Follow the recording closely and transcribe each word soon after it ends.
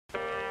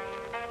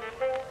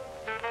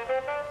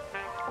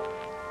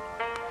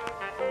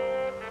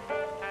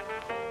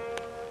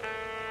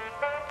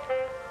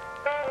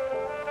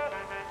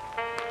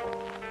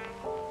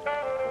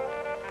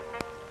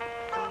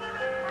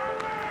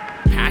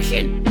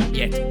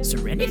yet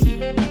serenity.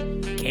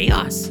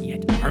 Chaos,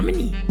 yet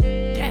harmony.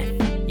 Death,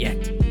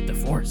 yet the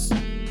Force.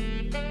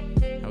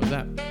 How was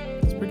that?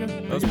 That's pretty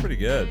good. That was pretty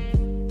good.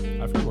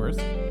 I've heard worse.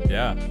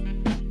 Yeah.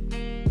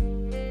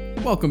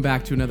 Welcome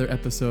back to another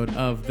episode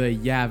of the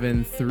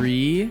Yavin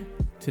 3.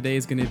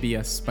 Today's going to be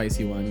a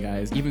spicy one,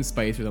 guys. Even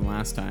spicier than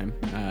last time.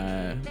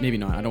 Maybe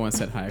not. I don't want to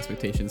set high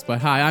expectations.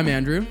 But hi, I'm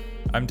Andrew.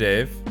 I'm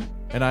Dave.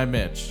 And I'm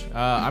Mitch.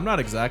 I'm not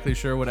exactly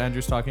sure what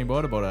Andrew's talking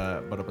about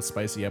a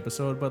spicy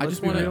episode, but I let's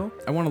just be want real.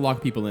 to. I want to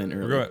lock people in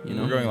early.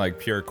 We're going like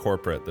pure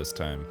corporate this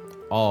time.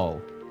 All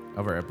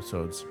of our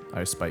episodes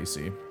are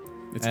spicy.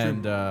 It's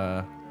and true.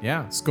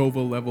 yeah,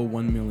 Scoville level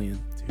 1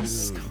 million. Dude.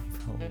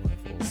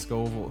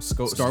 Scoville.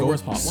 Star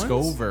Wars hot ones?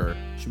 Scover.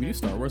 Should we do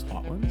Star Wars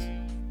hot ones?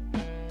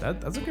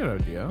 That's a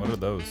good idea. What are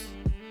those?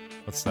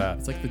 What's that?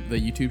 It's like the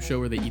YouTube show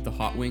where they eat the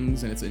hot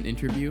wings and it's an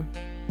interview,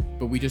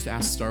 but we just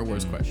ask Star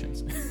Wars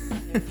questions.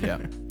 Yeah,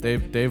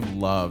 Dave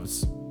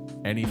loves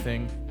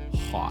anything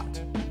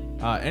hot.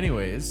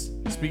 Anyways,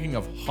 speaking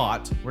of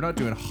hot, we're not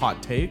doing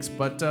hot takes,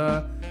 but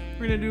we're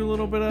gonna do a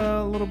little bit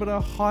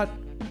of hot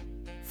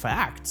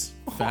facts.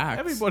 Facts.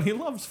 Everybody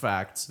loves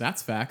facts.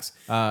 That's facts.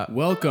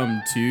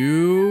 Welcome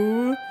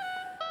to...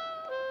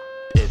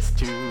 It's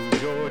two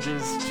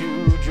Georges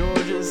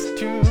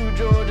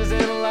and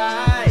a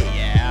lie,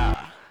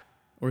 yeah.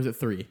 Or is it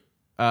 3?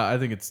 I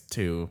think it's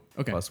 2.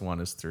 Okay. Plus 1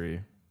 is 3.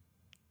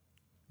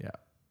 Yeah.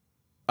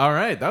 All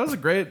right. That was a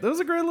great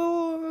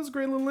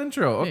little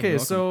intro. Hey, Okay,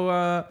 welcome.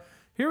 so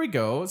here we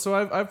go. So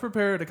I've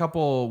prepared a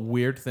couple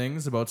weird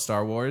things about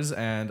Star Wars,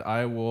 and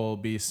I will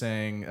be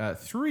saying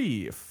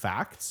 3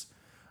 facts,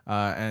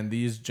 and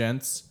these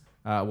gents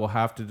will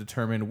have to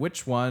determine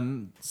which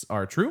ones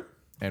are true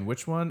and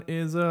which one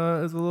is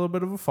a little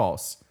bit of a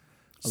false.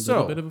 A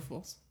little bit of a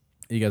false.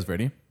 You guys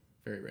ready?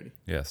 Very ready.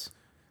 Yes.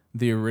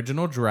 The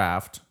original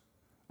draft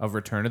of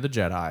Return of the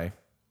Jedi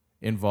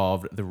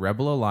involved the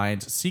Rebel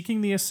Alliance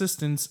seeking the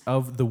assistance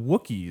of the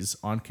Wookiees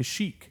on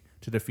Kashyyyk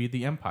to defeat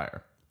the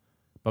Empire.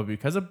 But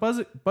because of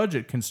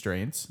budget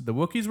constraints, the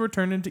Wookiees were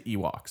turned into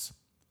Ewoks,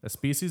 a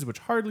species which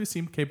hardly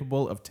seemed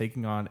capable of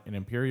taking on an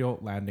Imperial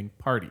landing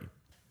party.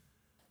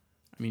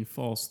 I mean,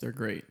 false. They're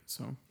great.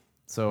 So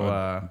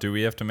So, Do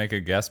we have to make a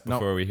guess no,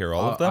 before we hear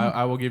all of them?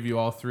 I will give you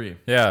all 3.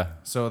 Yeah.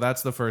 So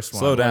that's the first one.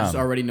 Slow I down. just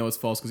already know it's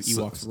false because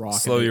Ewoks rock.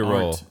 slow and they your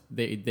roll.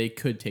 aren't. They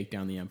could take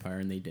down the Empire,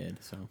 and they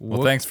did. So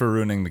Well, thanks for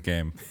ruining the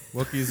game.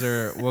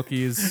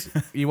 Wookiees.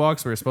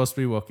 Ewoks were supposed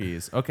to be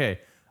Wookiees. Okay.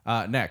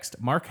 Next,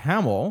 Mark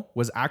Hamill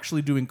was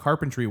actually doing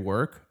carpentry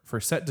work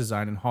for set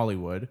design in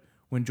Hollywood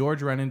when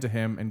George ran into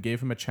him and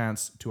gave him a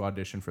chance to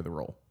audition for the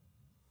role.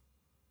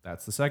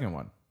 That's the second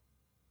one.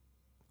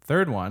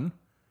 Third one,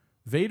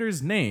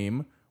 Vader's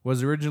name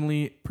was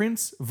originally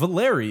Prince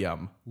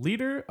Valerium,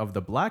 leader of the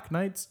Black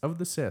Knights of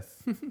the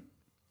Sith.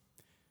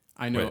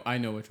 I know Wait. I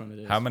know which one it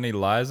is. How many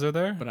lies are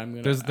there? But I'm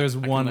gonna. There's I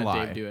can one let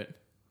lie. Dave do it.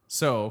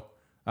 So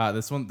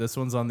this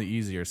one's on the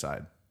easier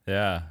side.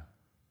 Yeah.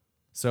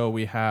 So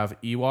we have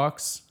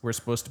Ewoks were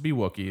supposed to be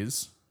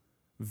Wookiees.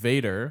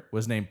 Vader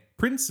was named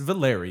Prince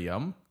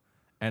Valerium.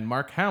 And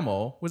Mark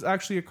Hamill was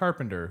actually a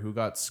carpenter who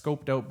got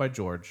scoped out by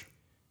George.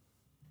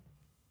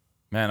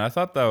 Man, I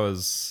thought that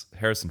was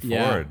Harrison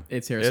Yeah, Ford.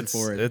 it's Harrison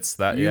Ford. It's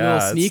that. You little Yeah,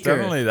 it's sneaker.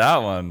 definitely that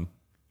one.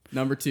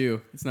 Number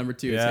 2. It's number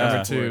 2. It's Yeah.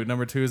 Harrison Ford.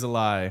 Number two is a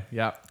lie.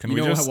 Yeah. Can You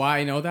we know just? why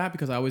I know that?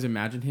 Because I always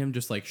imagine him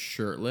just like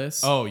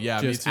shirtless. Oh,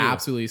 yeah, me just too.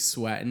 absolutely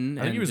sweating.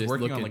 I think he was just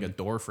working on looking, like a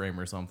door frame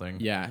or something.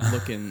 Yeah,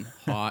 looking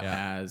hot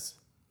Yeah. as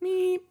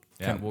meep.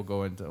 Yeah,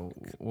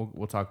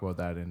 we'll talk about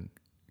that in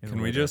Can a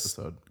we later just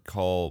episode.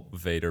 call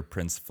Vader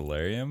Prince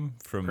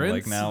Valerium from Prince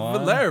like now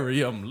on?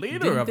 Valerium, leader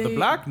Didn't of the they-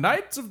 Black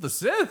Knights of the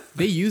Sith.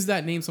 They use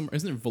that name somewhere.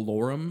 Isn't it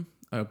Valorum,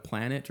 a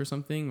planet or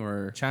something?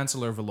 Or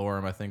Chancellor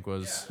Valorum, I think,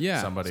 was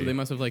yeah, somebody. So they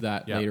must have like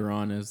that Yeah. later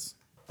on, as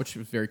which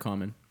was very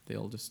common.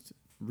 They'll just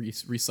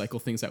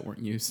recycle things that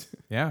weren't used.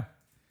 Yeah.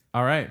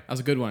 All right. That was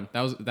a good one.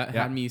 That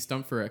Yeah. had me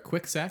stumped for a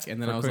quick sec,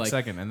 and then For a I was quick like,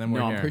 second, and then we're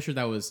no, I'm here. pretty sure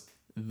that was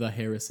the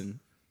Harrison.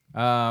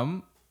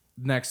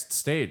 Next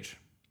stage.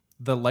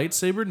 The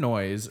lightsaber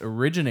noise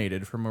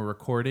originated from a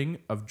recording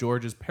of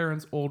George's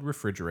parents' old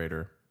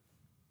refrigerator.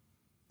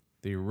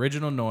 The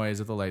original noise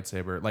of the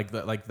lightsaber,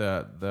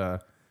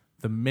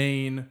 the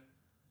main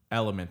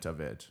element of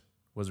it,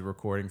 was a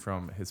recording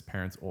from his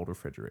parents' old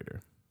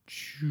refrigerator.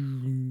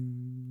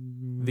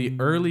 The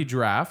early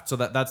draft, so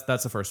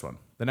that's the first one.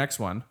 The next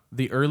one,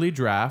 the early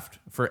draft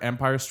for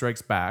Empire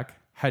Strikes Back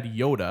had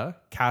Yoda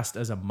cast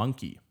as a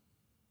monkey.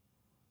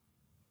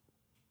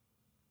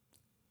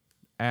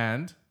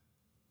 And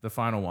the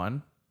final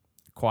one,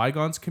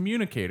 Qui-Gon's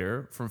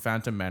communicator from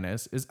Phantom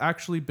Menace is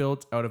actually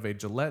built out of a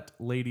Gillette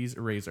ladies'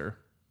 razor.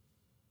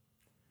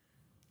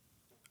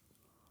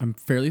 I'm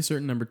fairly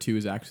certain number 2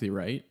 is actually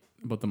right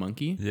about the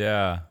monkey,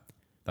 Yeah,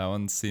 that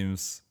one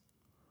seems.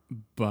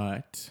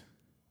 but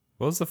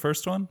What was the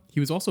first one? he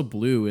was also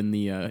blue in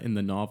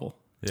the novel.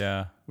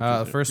 Yeah.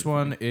 The first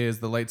one is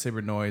the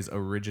lightsaber noise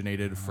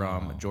originated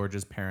from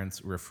George's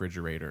parents'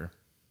 refrigerator.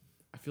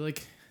 I feel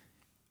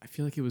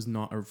like it was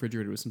not a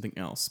refrigerator, it was something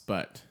else,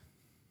 but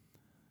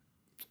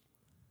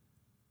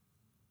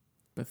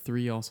But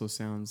 3 also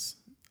sounds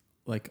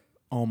like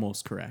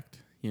almost correct,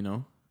 you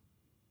know?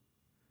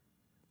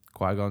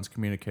 Qui-Gon's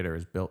communicator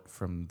is built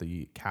from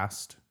the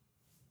cast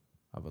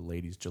of a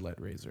lady's Gillette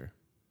razor.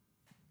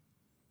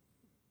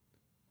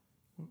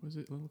 What was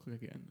it look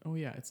like again? Oh,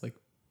 yeah. It's like,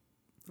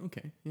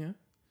 okay, yeah.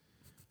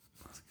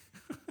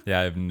 Yeah,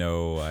 I have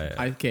no.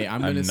 Okay, I'm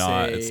I'm going to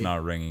not. say... It's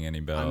not ringing any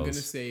bells. I'm going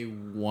to say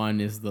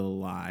 1 is the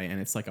lie, and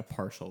it's like a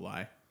partial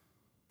lie.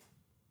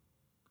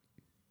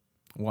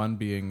 1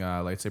 being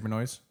lightsaber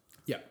noise.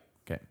 Yeah.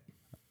 Okay.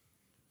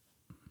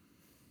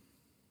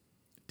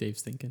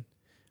 Dave's thinking.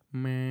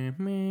 I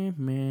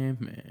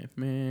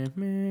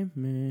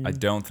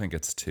don't think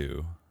it's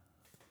 2.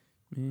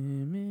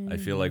 I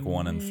feel like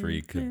 1 and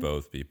 3 could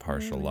both be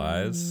partial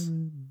lies.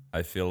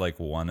 I feel like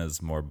 1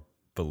 is more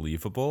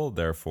believable,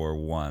 therefore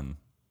 1.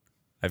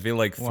 I feel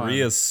like 3 1.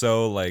 is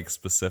so like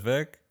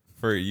specific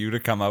for you to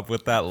come up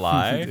with that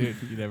lie. Dude,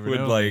 you never would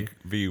know. like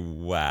be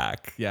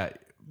whack. Yeah,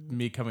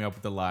 me coming up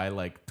with the lie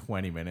like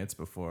 20 minutes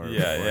before.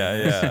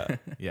 Yeah.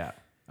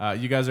 Yeah.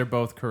 You guys are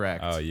both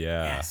correct. Oh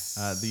yeah.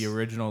 The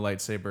original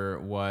lightsaber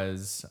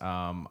was,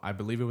 I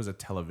believe it was a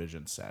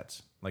television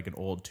set, like an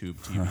old tube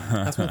TV.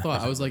 That's what I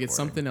thought. I was like, it's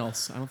something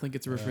else. I don't think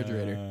it's a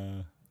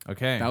refrigerator.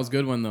 Okay. That was a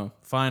good one, though.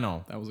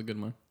 Final. That was a good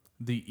one.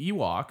 The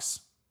Ewoks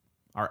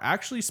are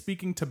actually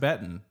speaking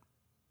Tibetan.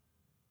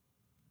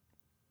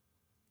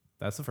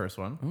 That's the first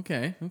one.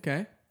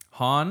 Okay.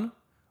 Han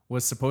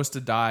was supposed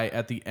to die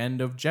at the end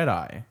of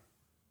Jedi,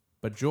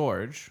 but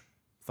George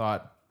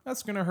thought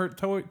that's going to hurt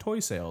toy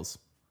sales.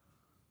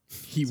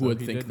 He So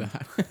would he think didn't.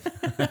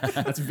 that.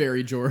 That's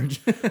very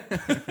George.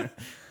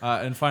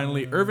 And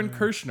finally, Irvin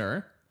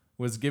Kershner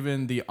was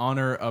given the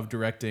honor of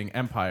directing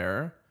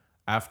Empire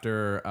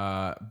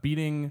after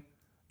beating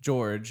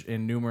George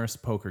in numerous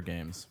poker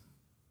games.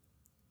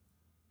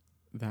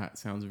 That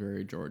sounds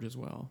very George as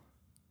well.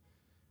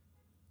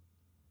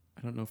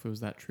 I don't know if it was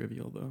that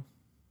trivial, though.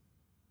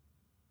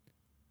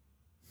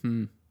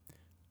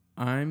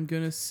 I'm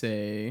going to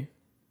say...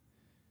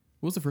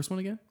 What was the first one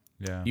again?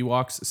 Yeah.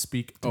 Ewoks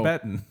speak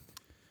Tibetan.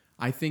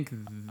 I think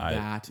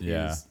that is...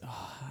 yeah.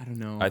 I don't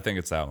know. I think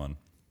it's that one.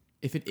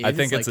 If it is, I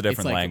think it's a like-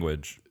 different like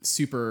language.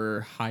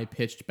 super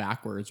high-pitched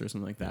backwards or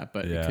something like that,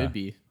 but Yeah. it could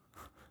be.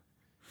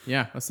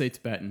 Yeah, let's say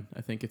Tibetan.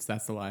 I think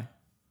that's the lie.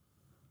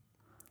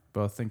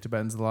 Both think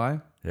Tibetan's a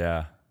lie?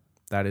 Yeah.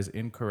 That is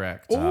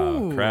incorrect.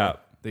 Oh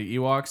crap. The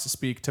Ewoks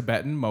speak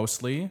Tibetan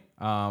mostly,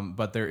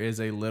 but there is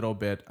a little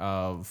bit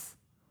of...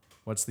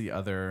 What's the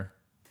other...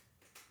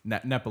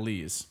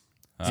 Nepalese.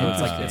 So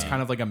it's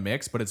kind of like a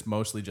mix, but it's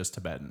mostly just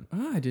Tibetan.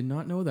 Ah, I did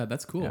not know that.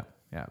 That's cool.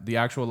 Yeah. The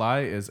actual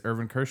lie is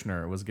Irvin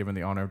Kershner was given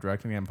the honor of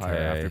directing Empire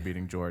Okay. after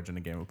beating George in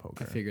a game of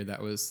poker. I figured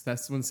that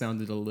one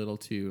sounded a little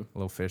too A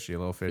little fishy.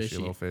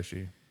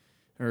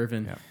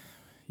 Irvin. Yeah.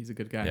 He's a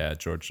good guy. Yeah,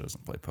 George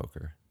doesn't play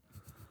poker.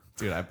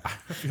 Dude, I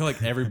feel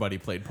like everybody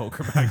played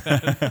poker back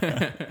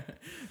then.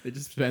 They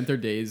just spent their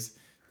days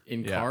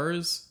in Yeah.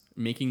 cars,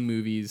 making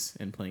movies,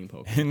 and playing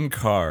poker. In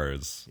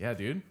cars. Yeah,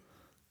 dude.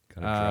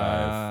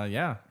 Gotta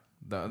drive.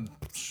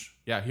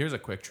 Yeah. Here's a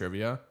quick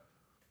trivia.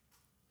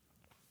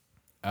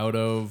 Out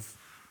of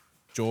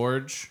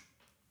George,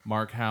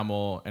 Mark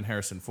Hamill, and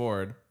Harrison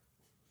Ford,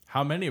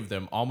 how many of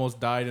them almost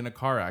died in a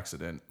car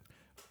accident?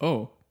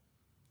 Oh,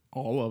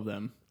 all of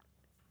them.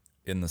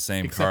 In the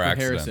same Except car for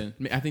accident.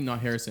 Harrison. I think not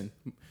Harrison.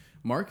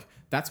 Mark,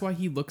 that's why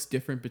he looks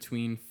different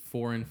between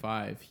 4 and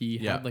 5. He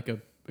Yeah. had like a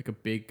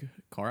big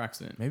car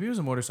accident. Maybe it was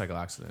a motorcycle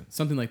accident.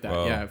 Something like that.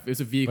 Whoa. Yeah, it was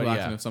a vehicle But yeah.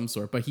 accident of some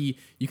sort. But you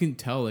can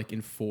tell like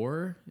in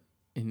 4,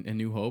 in A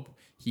New Hope,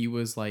 he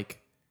was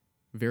like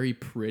very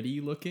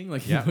pretty looking.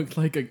 Like he Yeah. looked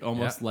like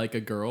almost Yeah. like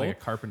a girl, Like a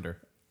carpenter.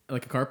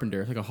 like a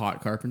carpenter, like a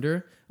hot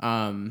carpenter.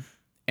 And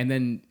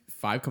then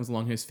 5 comes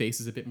along, his face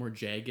is a bit more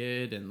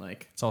jagged and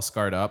like It's all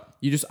scarred up.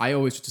 I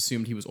always just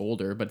assumed he was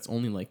older, but it's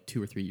only like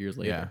 2 or 3 years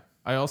later. Yeah.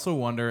 I also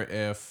wonder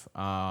if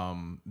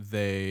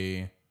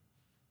they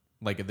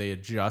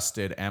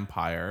adjusted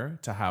Empire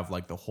to have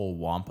like the whole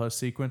Wampa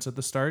sequence at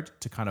the start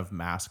to kind of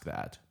mask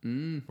that.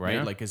 Right?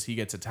 yeah. Like, because he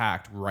gets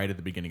attacked right at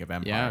the beginning of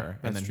Empire. Yeah, and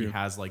that's then true. he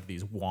has like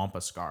these Wampa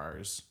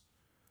scars.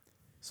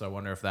 So I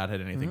wonder if that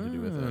had anything to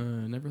do with it.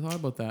 Never thought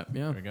about that.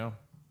 Yeah. There we go.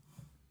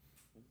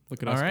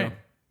 Look at All us right. go.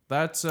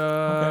 That's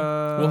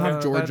We'll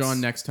have George that's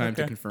on next time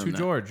to confirm 2 that.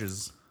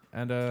 Georges.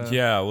 And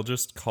Yeah, we'll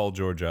just call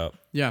George up.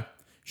 Yeah.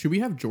 Should we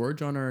have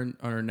George on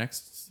our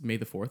next May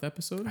the 4th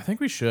episode? I think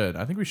we should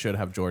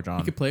have George on.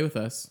 He could play with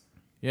us.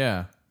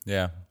 Yeah.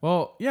 Yeah.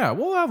 Well, yeah,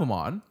 we'll have him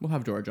on. We'll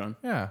have George on.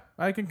 Yeah.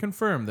 I can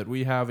confirm that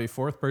we have a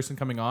 4th person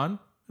coming on,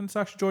 and it's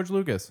actually George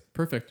Lucas.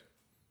 Perfect.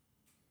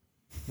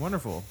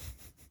 Wonderful.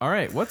 All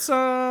right, what's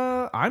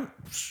I'm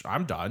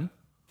done.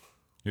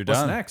 You're What's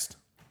done. next?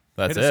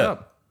 That's Hit it. us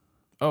up.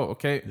 Oh,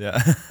 okay.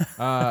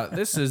 Yeah.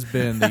 This has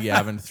been the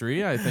Yavin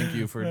 3. I thank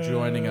you for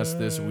joining us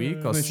this week.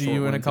 I'll Nice see short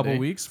you in a one couple today.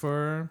 weeks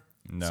for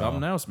No.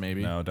 something else,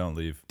 maybe. No, don't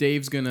leave.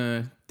 Dave's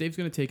gonna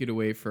take it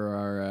away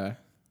for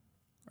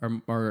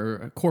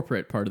our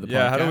corporate part of the podcast.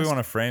 Yeah, how do we want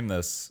to frame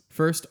this?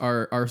 First,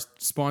 our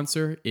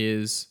sponsor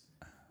is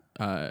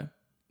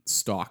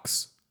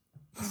stocks.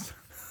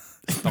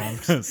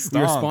 Stonks. Stonks. We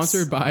are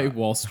sponsored by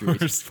Wall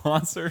Street, We're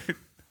sponsored.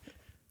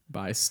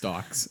 by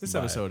stocks, This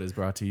episode is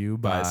brought to you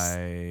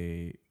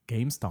by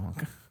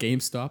GameStonk.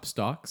 GameStop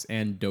stocks,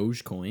 and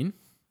Dogecoin.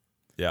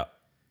 Yeah.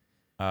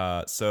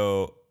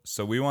 So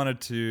we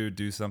wanted to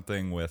do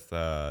something with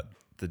the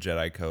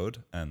Jedi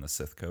code and the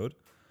Sith code.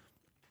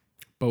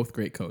 Both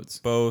great codes.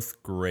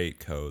 Both great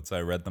codes.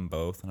 I read them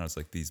both, and I was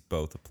like, these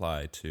both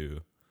apply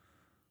to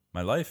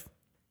my life.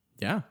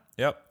 Yeah.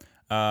 Yep.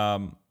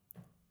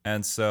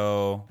 And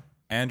so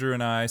Andrew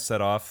and I set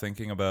off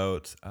thinking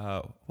about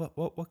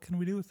what can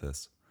we do with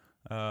this?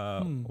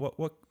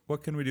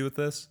 What can we do with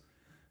this?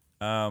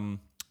 And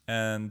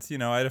you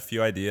know, I had a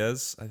few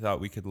ideas. I thought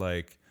we could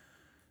like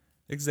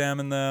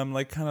examine them,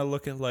 like kind of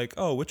look at like,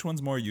 oh, which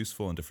one's more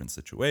useful in different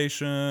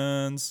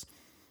situations.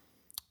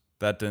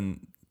 That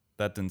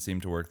didn't seem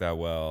to work that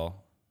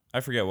well. I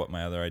forget what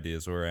my other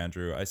ideas were,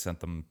 Andrew. I sent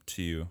them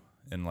to you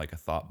in like a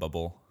thought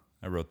bubble.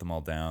 I wrote them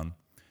all down.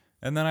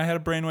 And then I had a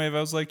brainwave. I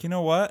was like, you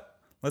know what?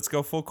 Let's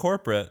go full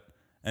corporate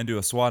and do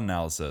a SWOT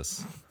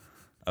analysis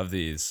of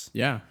these.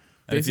 Yeah.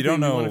 And if you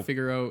don't we want know- to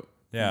figure out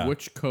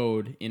which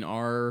code in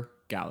our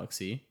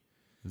galaxy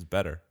It's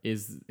better.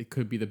 it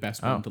could be the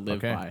best one to live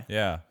okay. by.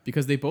 Yeah.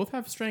 Because they both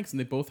have strengths and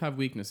they both have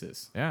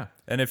weaknesses. Yeah.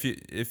 And if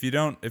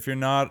you're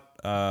not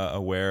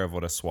aware of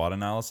what a SWOT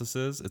analysis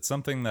is, it's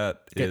something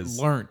that Get is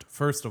learnt,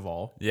 first of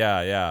all.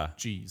 Yeah.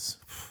 Jeez.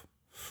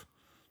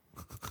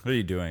 What are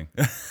you doing?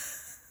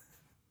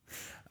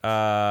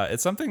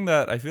 It's something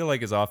that I feel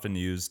like is often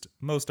used,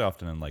 most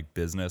often in like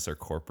business or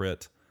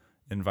corporate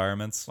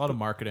environments. A lot of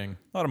marketing.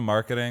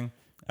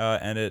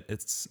 And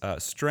it's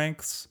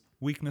strengths,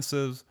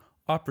 weaknesses,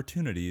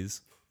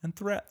 opportunities, and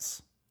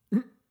threats.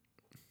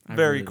 I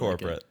Very really like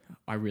corporate. it.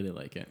 I really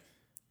like it.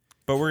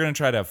 But we're gonna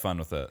try to have fun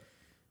with it.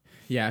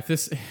 Yeah,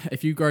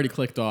 if you already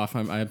clicked off,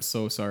 I'm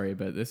so sorry,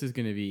 but this is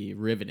going to be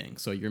riveting.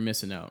 So you're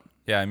missing out.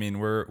 Yeah, I mean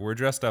we're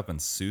dressed up in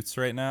suits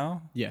right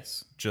now,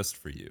 Yes, just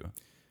for you.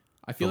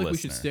 I feel The like we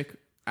should listener. stick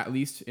at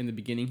least in the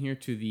beginning here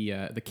to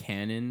the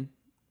canon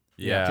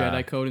Yeah.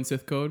 Jedi code and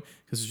Sith code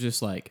because it's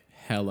just like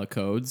hella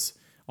codes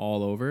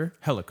all over.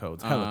 Hella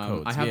codes. I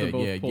have them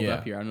both pulled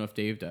up here. I don't know if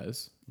Dave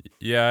does.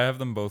 Yeah, I have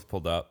them both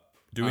pulled up.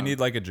 Do we need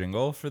like a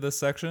jingle for this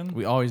section?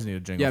 We always need a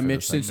jingle. Yeah, for Mitch,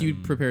 this since segment.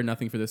 you prepared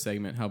nothing for this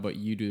segment, how about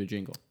you do the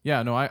jingle?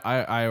 Yeah, no,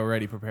 I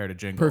already prepared a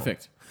jingle.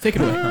 Perfect. Take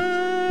it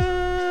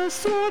away.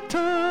 SWOT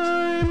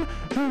time.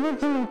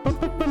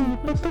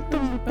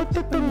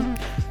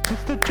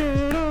 It's the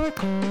Jedi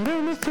code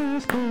and the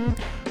Sith code.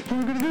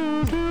 We're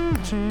gonna do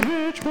to see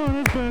which one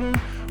is better.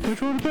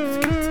 Which one's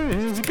better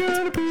is it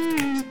gonna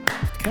be?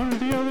 One or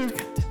the other.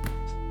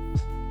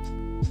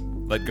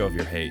 Let go of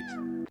your hate.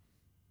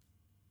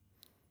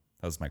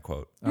 That was my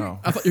quote. Oh.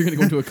 I thought you were going to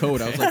go into a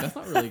code. I was like,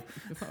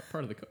 that's not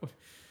part of the code.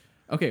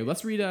 Okay,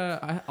 let's read.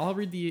 I'll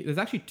read the. There's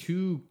actually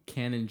 2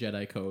 canon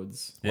Jedi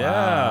codes. Yeah.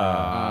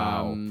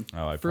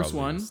 I first probably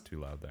one was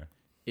too loud there.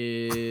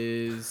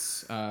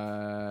 Is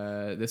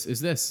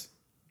this?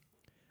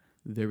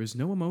 There is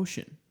no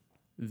emotion.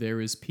 There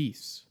is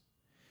peace.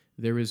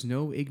 There is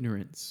no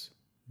ignorance.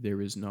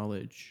 There is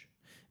knowledge.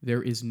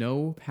 There is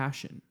no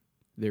passion.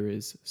 There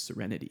is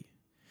serenity.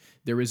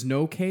 There is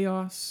no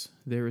chaos.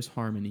 There is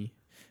harmony.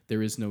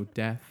 There is no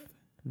death.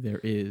 There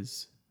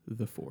is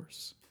the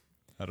Force.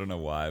 I don't know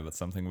why, but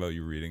something about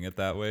you reading it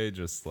that way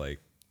just like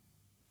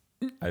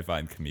I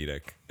find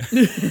comedic.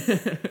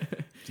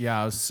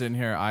 Yeah, I was sitting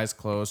here, eyes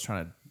closed,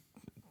 trying to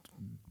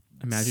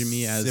Imagine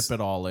me as. sip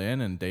it all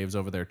in, and Dave's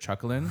over there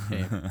chuckling.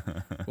 Hey.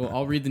 Well,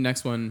 I'll read the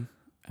next one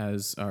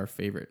as our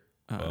favorite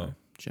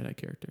Jedi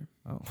character.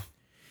 Oh,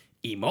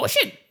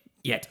 Emotion,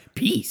 yet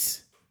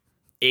peace.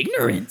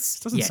 Ignorance,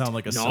 doesn't yet sound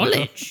like a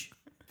knowledge.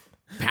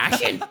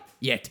 Passion,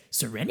 yet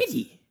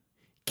serenity.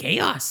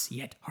 Chaos,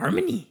 yet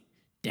harmony.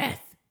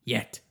 Death,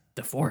 yet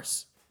the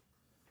Force.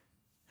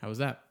 How was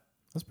that?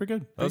 that's pretty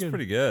good. That was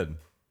pretty good.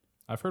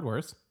 I've heard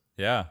worse.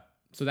 Yeah.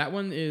 So that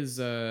one is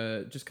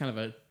just kind of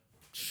a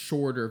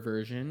shorter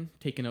version,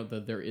 taking out the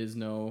there is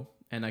no,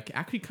 and like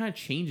actually kind of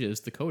changes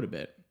the code a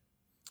bit.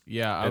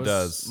 Yeah, It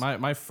does.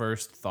 My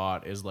first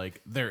thought is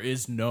like there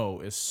is no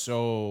is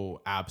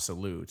so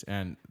absolute,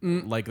 and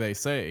like they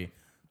say,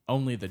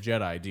 only the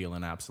Jedi deal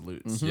in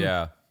absolutes.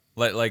 Yeah.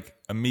 Like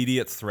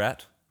immediate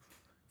threat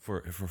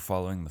if we're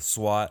following the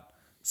SWOT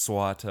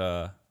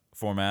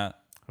format.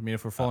 I mean,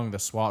 if we're following the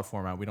SWAT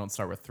format, we don't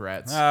start with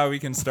threats. We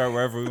can start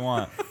wherever we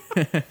want.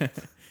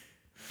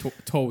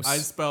 Toast. I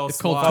spell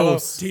It's called SWAT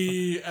toast.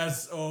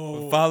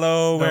 TSO.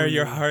 Follow where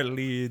your heart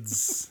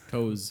leads.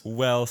 Toes.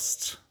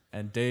 Whilst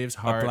And Dave's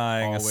heart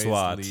applying a always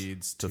SWAT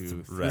leads to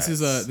to threats.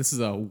 This is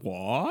a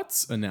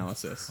what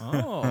analysis.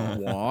 Oh,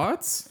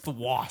 What?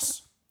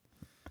 thwas.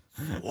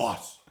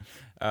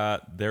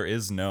 there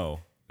is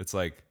no. It's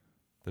like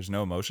there's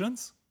no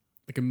emotions.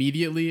 Like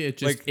immediately, it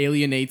just Like-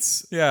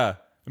 alienates. Yeah.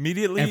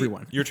 Immediately,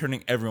 Everyone. you're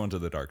turning everyone to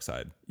the dark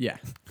side. Yeah.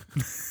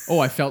 Oh,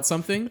 I felt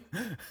something.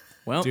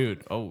 Well,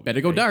 Dude, oh,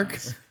 better go dark.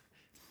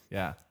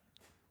 Yeah.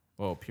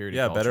 Oh, purity.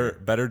 Yeah, culture.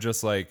 better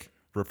just like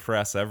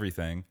repress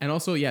everything. And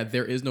also, yeah,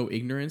 there is no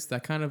ignorance.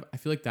 That kind of, I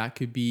feel like that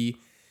could be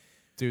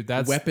Dude,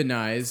 that's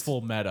weaponized.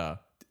 full meta.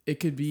 It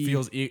could be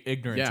Feels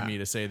ignorant Yeah. to me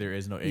to say there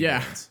is no Yeah.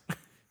 ignorance.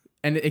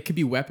 And it could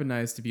be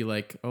weaponized to be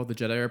like, oh, the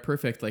Jedi are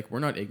perfect. Like, we're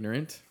not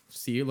ignorant.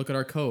 See, look at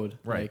our code.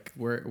 Right.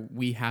 Like,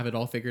 we have it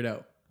all figured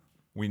out.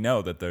 We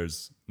know that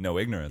there's no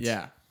ignorance.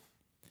 Yeah.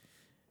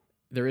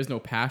 There is no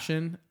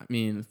passion. I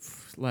mean,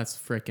 let's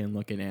fricking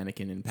look at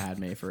Anakin and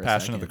Padme for a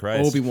Passion second. of the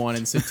Christ. Obi-Wan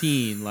and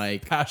Satine,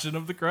 like Passion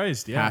of the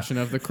Christ. Yeah. Passion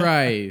of the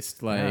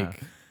Christ. Like,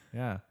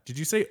 Yeah. Did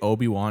you say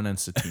Obi-Wan and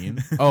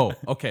Satine? Oh,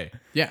 okay.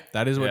 yeah,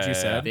 That is what Yeah, you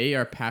yeah, said. they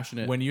are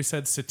passionate. When you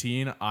said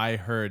Satine, I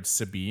heard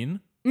Sabine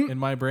in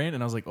my brain,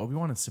 and I was like,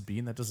 Obi-Wan and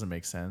Sabine? That doesn't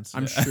make sense.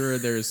 I'm sure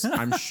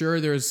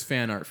there's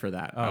fan art for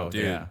that. Oh,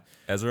 Dude, yeah.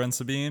 Ezra and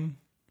Sabine.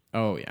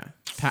 Oh yeah.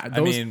 I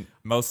mean,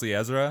 mostly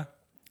Ezra.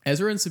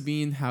 Ezra and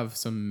Sabine have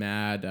some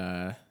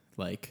mad,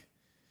 like,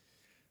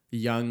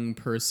 young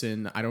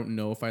person. I don't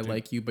know if I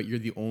like you, but you're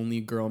the only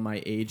girl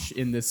my age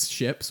in this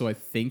ship, so I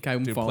think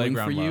I'm falling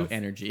for playground you. love.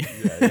 Energy.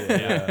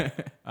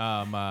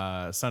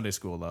 Sunday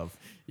school love.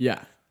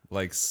 Yeah.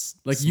 Like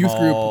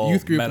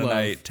youth group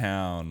Mennonite love.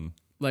 town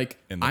Like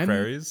in the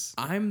prairies.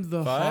 I'm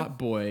the vibe? hot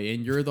boy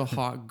and you're the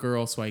hot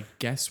girl, so I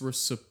guess we're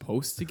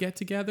supposed to get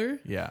together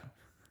Yeah.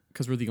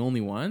 because we're the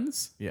only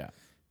ones. Yeah.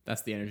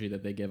 That's the energy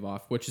that they give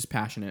off, which is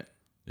passionate,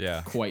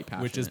 Yeah. quite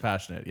passionate. Which is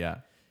passionate. Yeah.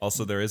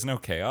 Also, there is no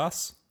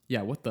chaos.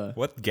 yeah. What the?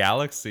 What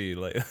galaxy?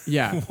 Like,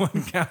 Yeah. What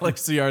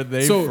galaxy are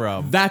they So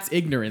from? that's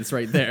ignorance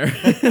right there.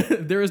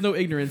 There is no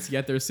ignorance,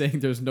 yet they're saying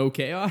there's no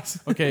chaos.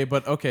 Okay.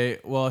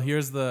 Well,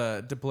 here's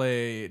the to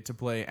play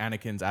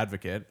Anakin's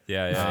advocate.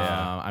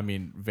 Yeah. I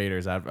mean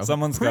Vader's advocate.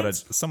 someone's got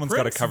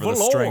to cover the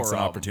strengths and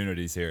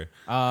opportunities here.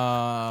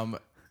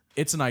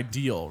 It's an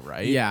ideal,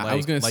 right? Yeah, I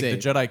was gonna say- the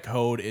Jedi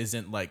Code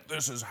isn't like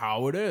this is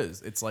how it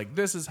is. It's like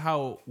this is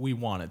how we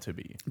want it to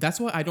be. That's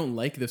why I don't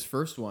like this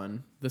first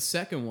one. The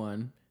second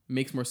one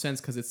makes more sense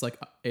because it's like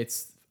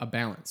it's a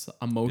balance,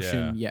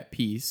 emotion yet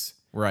peace,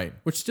 Right.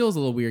 which still is a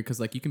little weird because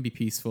like you can be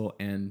peaceful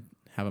and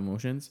have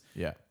emotions.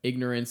 Yeah.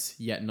 Ignorance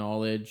yet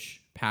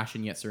knowledge,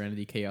 passion yet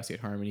serenity, chaos yet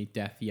harmony,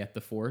 death yet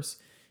the force.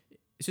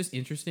 It's just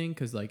interesting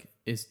because like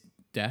is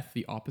death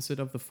the opposite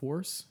of the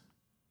force?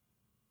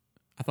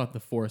 I thought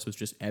the force was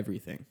just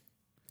everything.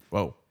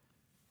 Whoa.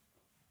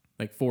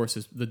 Like force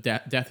is the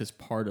death is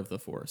part of the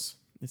force.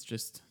 It's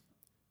just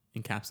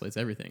encapsulates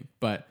everything.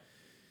 But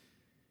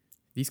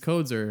these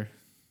codes are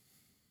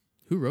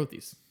who wrote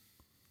these?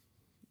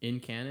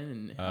 In canon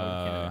and out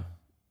of canon?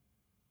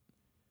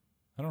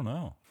 I don't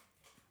know.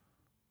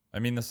 I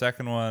mean, the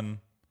second one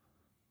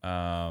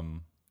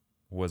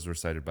was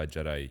recited by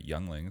Jedi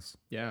younglings.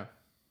 Yeah.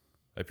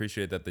 I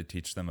appreciate that they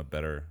teach them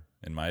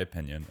in my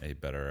opinion, a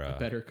better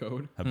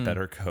Code.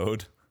 better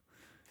code,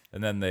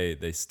 and then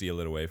they steal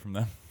it away from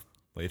them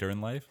later in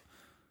life.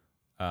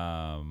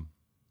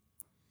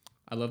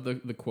 I love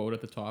the quote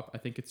at the top. I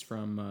think it's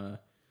from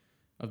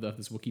of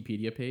this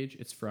Wikipedia page.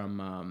 It's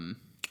from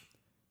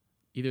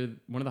either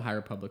one of the High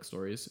Republic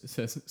stories. It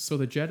says, "So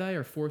the Jedi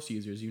are Force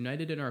users,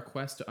 united in our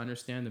quest to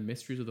understand the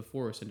mysteries of the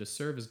Force and to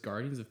serve as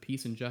guardians of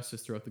peace and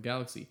justice throughout the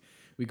galaxy.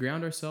 We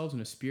ground ourselves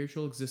in a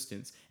spiritual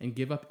existence and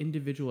give up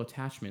individual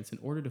attachments in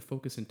order to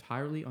focus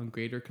entirely on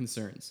greater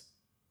concerns."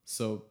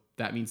 So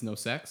that means no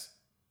sex,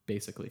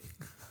 basically.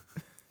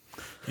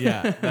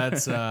 Yeah.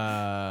 That's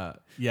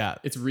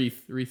It's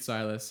Reith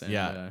Silas.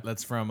 And,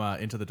 that's from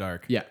Into the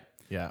Dark. yeah.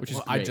 Yeah. Which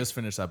is I great. just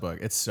finished that book.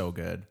 It's so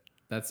good.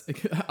 That's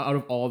out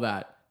of all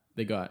that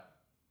they got.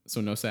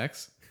 So no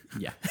sex.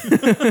 Yeah.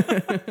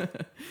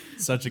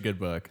 Such a good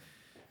book.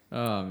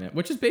 Oh man.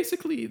 Which is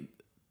basically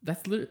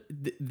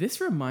this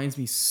reminds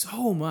me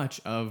so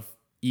much of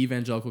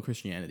evangelical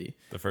Christianity.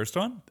 The first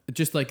one?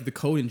 Just like the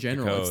code in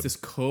general. It's code. this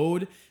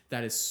code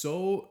that is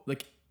so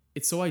like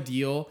it's so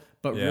ideal,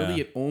 but Yeah. really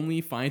it only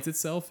finds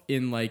itself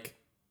in like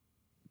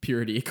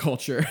purity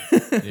culture.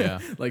 Yeah.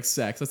 Like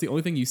sex. That's the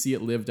only thing you see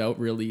it lived out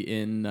really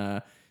in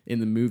the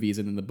movies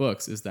and in the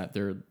books is that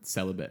they're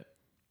celibate.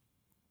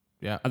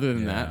 Yeah. Other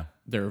than Yeah. that,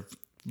 they're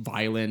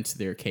violent,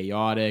 they're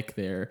chaotic,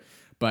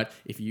 but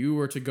if you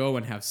were to go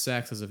and have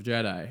sex as a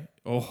Jedi,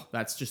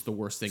 that's just the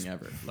worst thing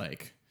ever.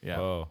 Like,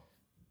 Yeah.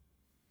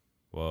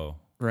 Whoa.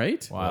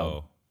 right? Wow.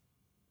 Whoa.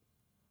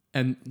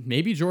 And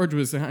maybe George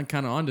was kind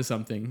of onto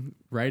something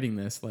writing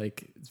this.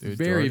 Like, it's Dude,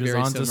 very, George is very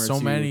onto similar so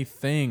to many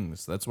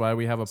things. That's why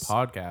we have a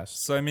podcast.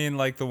 So I mean,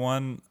 like the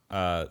one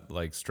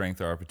like strength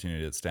or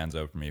opportunity that stands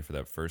out for me for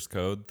that first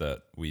code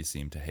that we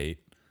seem to hate.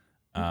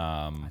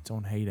 I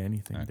don't hate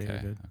anything, Okay.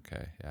 David.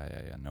 Okay.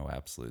 Yeah. No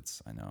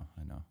absolutes. I know.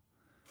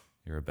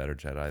 You're a better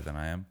Jedi than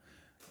I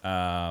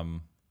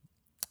am.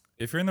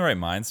 If you're in the right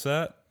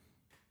mindset,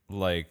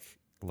 like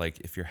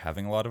if you're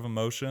having a lot of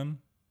emotion,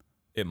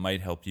 it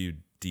might help you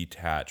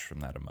detach from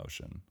that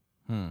emotion.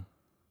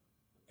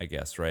 I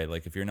guess, right?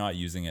 Like if you're not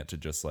using it to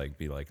just like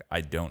be like,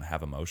 I don't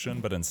have emotion,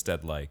 but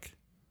instead like,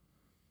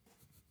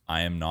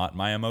 I am not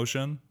my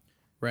emotion.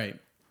 Right.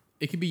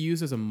 It could be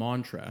used as a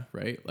mantra,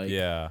 right? Like,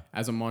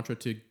 as a mantra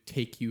to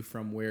take you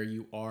from where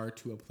you are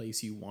to a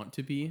place you want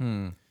to be.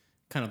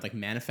 Kind of like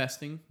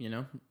manifesting, you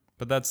know?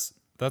 But that's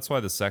why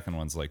the second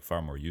one's like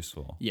far more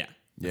useful. Yeah.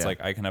 It's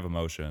like I can have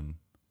emotion,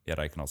 yet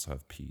I can also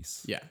have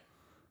peace. Yeah.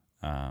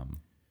 Um,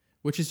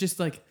 Which is just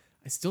like,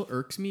 it still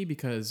irks me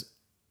because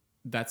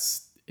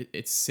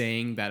it's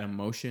saying that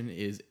emotion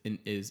is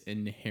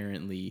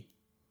inherently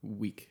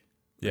weak.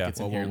 Like Yeah. it's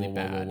Whoa, whoa, inherently whoa,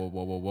 bad. whoa,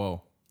 whoa, whoa, whoa,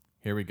 whoa.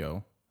 Here we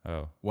go.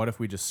 oh, What if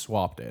we just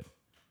swapped it?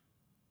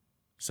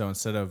 So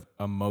instead of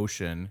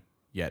emotion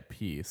yet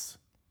peace,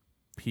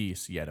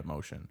 peace yet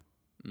emotion.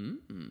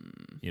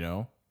 You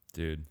know,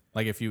 dude.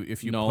 like if you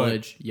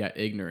Knowledge yet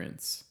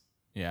ignorance.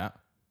 yeah,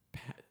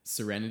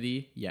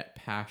 Serenity yet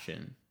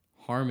passion.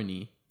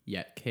 Harmony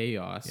yet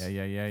chaos.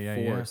 yeah.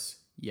 Force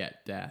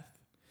yet death.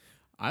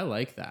 I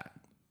like that.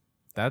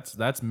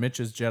 That's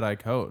Mitch's Jedi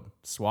code.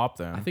 Swap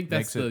them. I think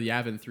that's Makes the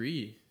Yavin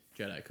 3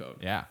 Jedi code.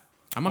 yeah.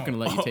 I'm not going to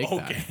let you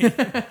take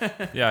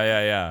that.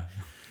 Yeah.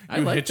 I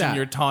You like hitching that.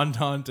 your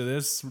tauntaun to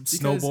this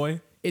snow Because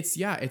boy.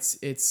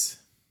 It's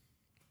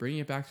bringing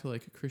it back to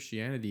like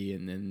Christianity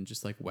and then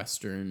just like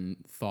Western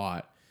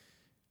thought.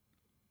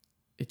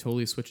 It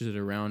totally switches it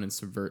around and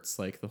subverts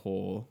like the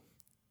whole,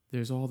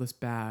 there's all this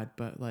bad,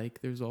 but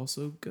like there's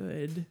also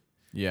good.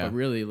 Yeah, But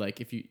really, like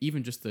if you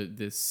even just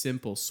the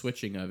simple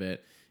switching of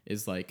it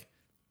is like,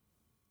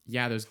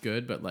 yeah, there's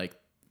good, but like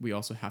we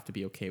also have to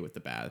be okay with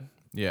the bad.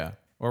 yeah.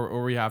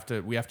 Or we have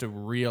to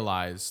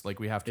realize, like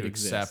we have to It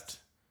accept exists.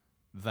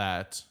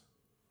 that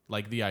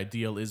like the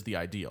ideal is the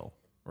ideal,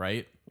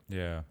 right?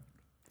 Yeah.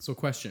 So,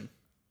 question: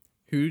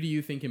 who do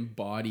you think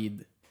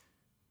embodied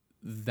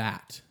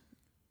that?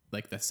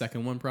 Like the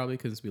second one, probably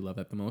because we love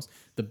that the most.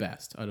 The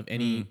best out of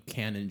any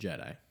canon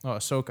Jedi. Oh,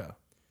 Ahsoka,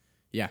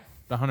 Yeah,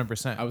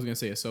 100%. I was gonna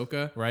say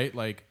Ahsoka right?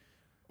 Like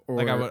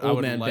or I Old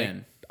would Man like,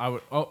 Ben.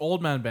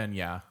 Old Man Ben,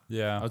 yeah.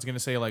 Yeah. I was gonna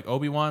say like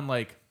Obi-Wan,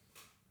 like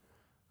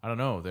I don't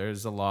know.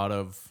 There's a lot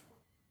of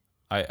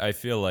I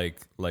feel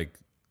like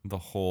the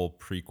whole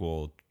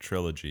prequel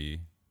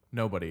trilogy,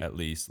 nobody. at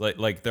least,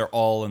 like they're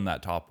all in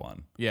that top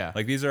one. Yeah.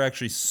 Like these are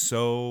actually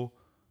so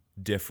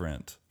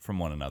different from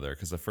one another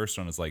because the first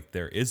one is like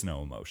there is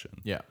no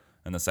emotion. Yeah.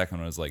 And the second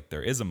one is like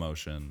there is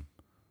emotion,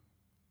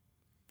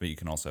 but you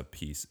can also have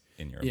peace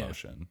in your Yeah.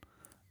 emotion.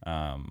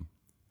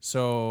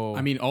 So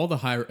I mean,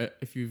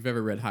 if you've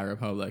ever read High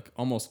Republic,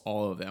 almost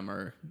all of them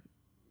are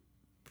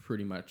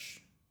pretty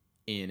much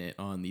in it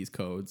on these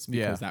codes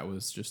because that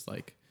was just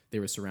like they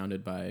were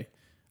surrounded by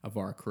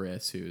Avar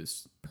Kriss,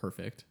 who's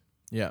perfect.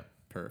 yeah.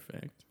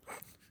 Perfect.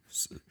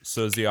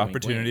 So is the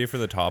opportunity for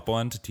the top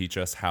one to teach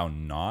us how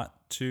not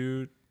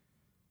to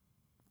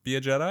be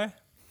a Jedi?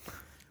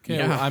 Okay.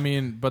 Yeah. Well, I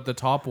mean, but the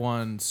top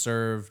one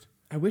served.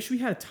 I wish we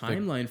had a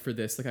timeline for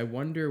this. Like, I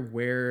wonder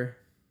where.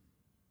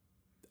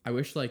 I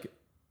wish, like,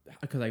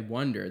 because I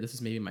wonder, this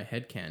is maybe my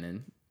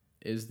headcanon,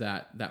 is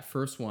that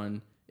first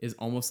one is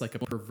almost like a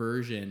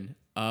perversion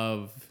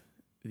of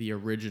the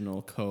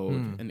original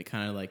code, and it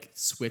kind of like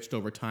switched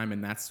over time,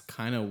 and that's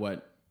kind of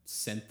what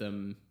sent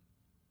them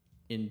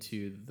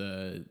into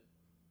the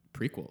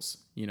prequels,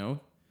 you know?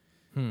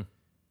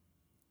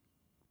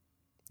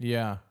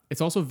 Yeah.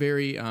 It's also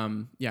very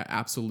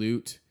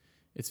absolute.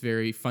 It's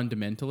very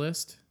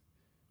fundamentalist,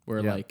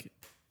 where like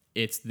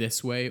it's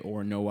this way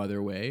or no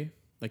other way.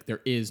 Like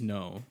there is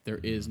no,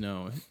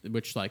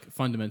 which like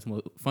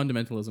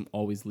fundamentalism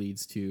always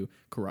leads to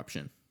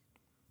corruption.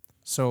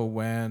 So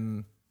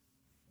when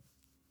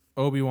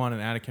Obi-Wan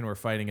and Anakin were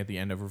fighting at the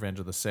end of Revenge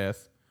of the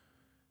Sith,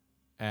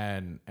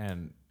 and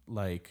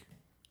like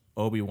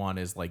Obi-Wan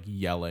is like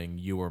yelling,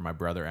 "You were my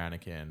brother,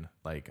 Anakin.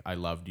 Like I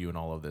loved you," and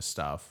all of this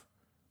stuff.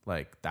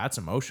 Like that's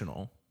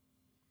emotional.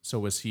 So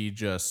was he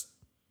just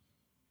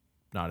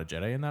not a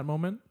Jedi in that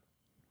moment?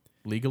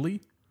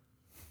 Legally?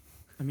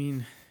 I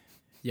mean,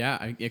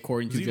 yeah,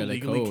 according to Is he Jedi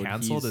legally code,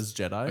 canceled he's- as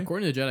Jedi?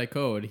 According to Jedi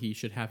code, he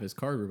should have his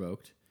card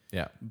revoked.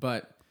 Yeah.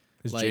 But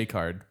His like, J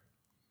card.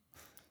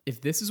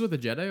 if this is what the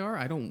Jedi are,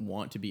 I don't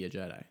want to be a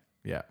Jedi.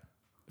 Yeah.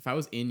 If I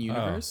was in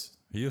universe,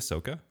 Are you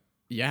Ahsoka?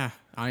 yeah,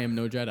 I am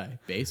no Jedi,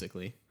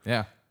 basically.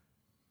 Yeah.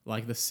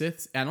 Like the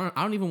Sith, I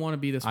don't even want to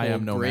be this I whole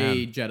am no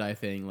gray man. Jedi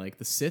thing. Like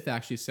the Sith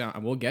actually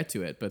sound. We'll get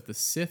to it, but the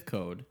Sith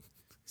code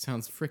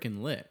sounds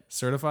freaking lit.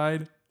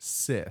 Certified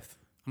Sith.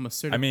 I'm a I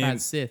certified mean,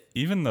 Sith.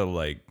 even the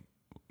like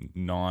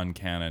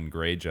non-canon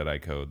gray Jedi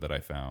code that I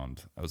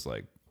found, I was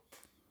like,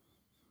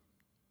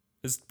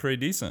 it's pretty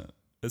decent.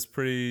 It's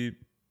pretty.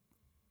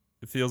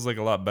 It feels like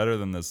a lot better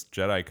than this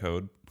Jedi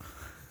code.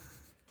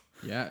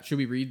 Yeah, should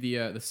we read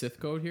the Sith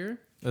code here?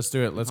 Let's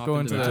do it. Let's Hop go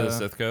into into To the, the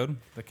Sith code.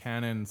 the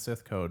canon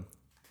Sith code.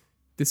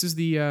 This is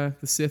the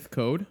Sith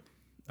code.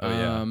 Oh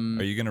yeah.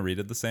 Are you gonna read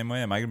it the same way?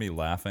 Am I gonna be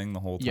laughing the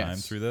whole time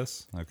Yes. through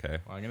this? Okay.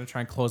 Well, I'm going to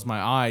try and close my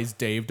eyes,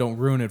 Dave. Don't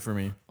ruin it for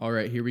me. All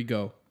right, here we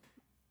go.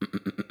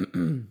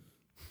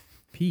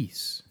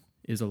 Peace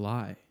is a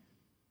lie.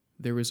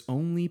 There is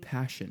only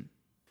passion.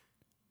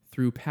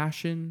 Through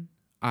passion,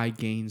 I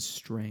gain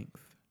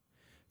strength.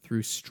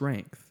 Through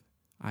strength,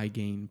 I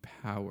gain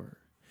power.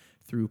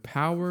 Through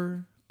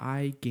power,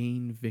 I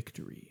gain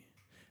victory.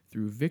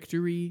 Through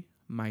victory,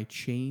 my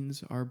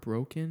chains are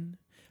broken.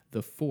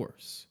 The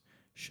Force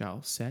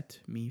shall set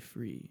me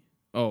free.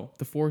 Oh,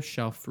 the Force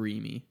shall free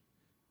me.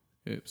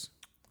 Oops.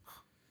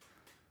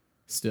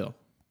 Still,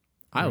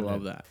 I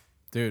love that.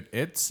 Dude,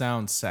 it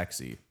sounds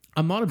sexy.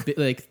 I'm not a bit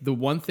like the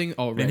one thing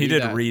already. And he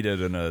did read it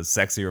in a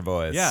sexier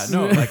voice. Yeah,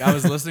 no, like I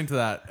was listening to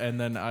that, and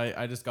then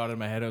I just got it in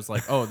my head. I was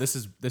like, oh, this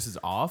is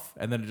off,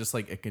 and then it just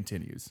like it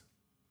continues.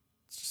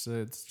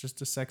 It's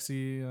just a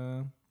sexy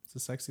it's a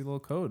sexy little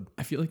code.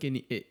 I feel like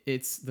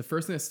it's the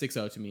first thing that sticks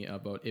out to me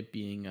about it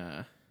being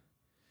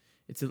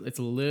it's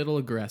a little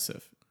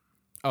aggressive,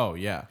 Oh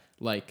yeah,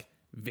 like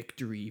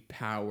victory,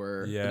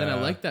 power. Yeah. But then I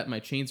like that my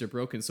chains are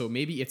broken, so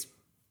maybe it's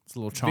it's a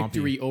little chompy.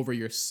 victory over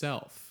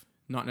yourself,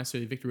 not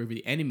necessarily victory over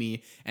the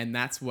enemy, and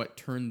that's what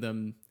turned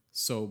them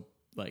so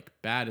like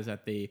bad is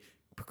that they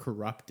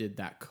corrupted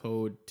that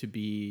code to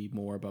be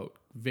more about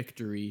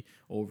victory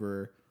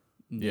over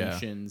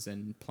nations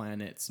and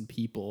planets and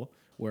people,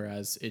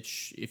 whereas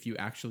if you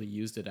actually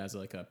used it as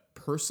like a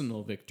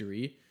personal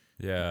victory,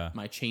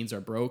 my chains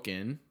are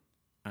broken,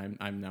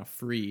 I'm now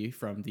free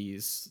from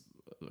these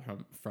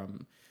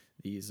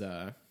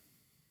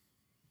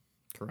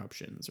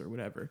corruptions or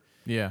whatever.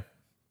 Yeah.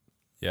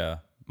 Yeah.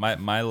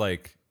 My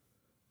like,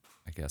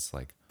 I guess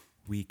like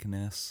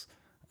weakness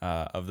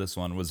of this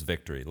one was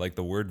victory. Like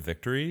the word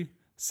victory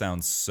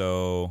sounds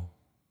so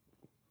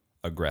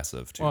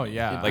aggressive to Oh me.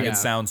 yeah. Like Yeah. it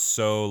sounds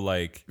so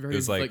like, Very it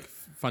was like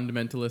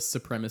fundamentalist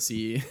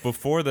supremacy.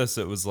 before this,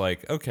 it was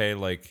like, okay,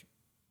 like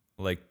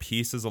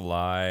peace is a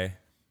lie.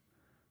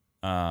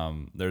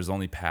 There's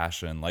only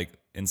passion. Like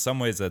in some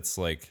ways that's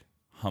like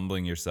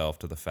humbling yourself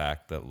to the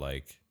fact that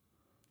like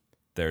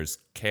there's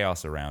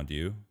chaos around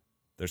you.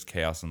 There's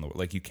chaos in the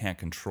like you can't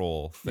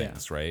control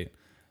things, right?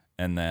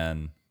 And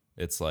then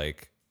it's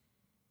like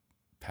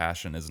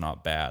passion is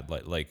not bad.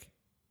 Like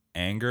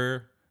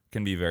anger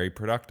can be very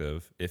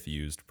productive if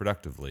used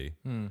productively.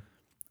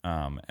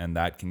 And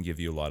that can give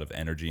you a lot of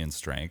energy and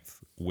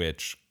strength,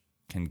 which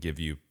can give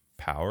you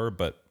power.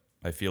 But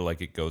I feel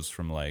like it goes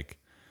from like,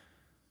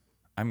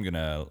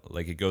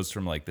 it goes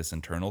from like this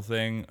internal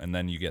thing, and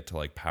then you get to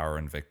like power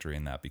and victory,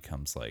 and that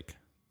becomes like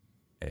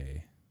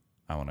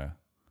I want to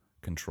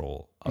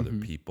control other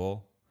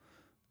people.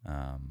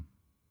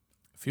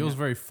 Feels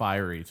very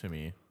fiery to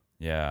me.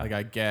 Yeah. Like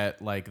I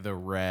get like the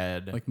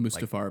red, Like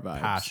Mustafar vibes.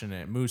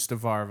 passionate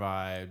Mustafar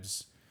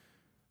vibes,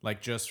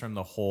 like just from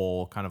the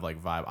whole kind of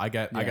like vibe. I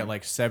get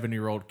like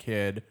 7-year-old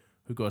kid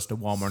who goes to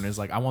Walmart and is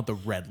like, I want the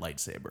red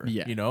lightsaber,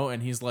 Yeah. you know,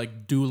 and he's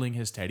like dueling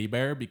his teddy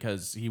bear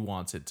because he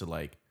wants it to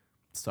like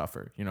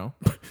suffer, you know.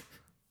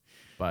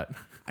 But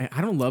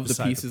I don't love the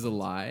Beside the piece is a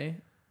lie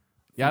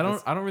yeah,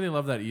 I don't really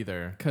love that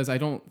either. because I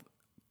don't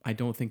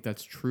think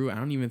that's true. I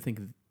don't even think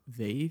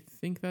they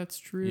think that's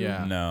true.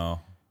 Yeah. No.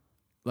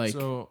 Like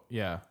So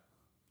yeah,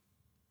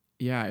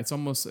 yeah, it's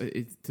almost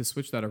to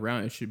switch that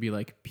around. It should be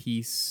like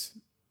peace.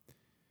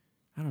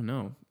 I don't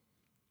know.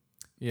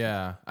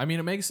 yeah. I mean,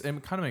 it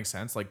kind of makes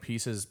sense. Like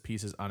peace is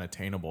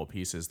unattainable.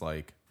 Peace is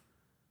like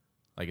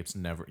it's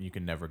never, you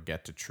can never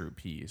get to true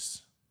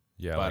peace.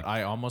 Yeah. But like,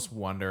 I almost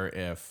wonder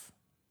if,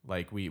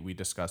 like we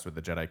discussed with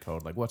the Jedi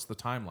Code, like what's the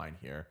timeline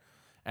here?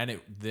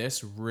 And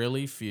this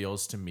really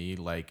feels to me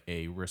like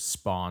a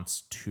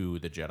response to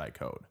the Jedi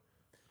Code,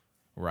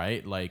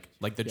 right? Like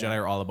the Jedi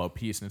are all about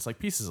peace, and it's like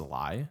peace is a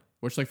lie.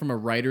 Which, like, from a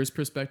writer's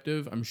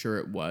perspective, I'm sure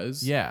it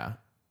was. Yeah,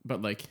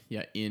 But like,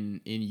 yeah, in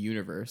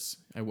universe,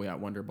 I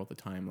wonder about the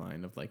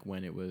timeline of like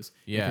when it was.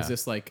 Yeah. Because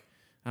this like,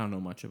 I don't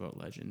know much about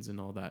legends and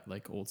all that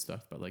like old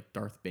stuff, but like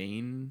Darth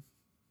Bane.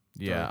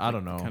 yeah. I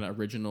don't know. Kind of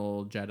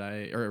original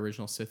Jedi or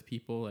original Sith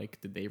people.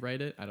 Like, did they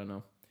write it? I don't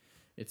know.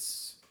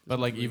 But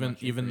like really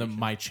much even the information.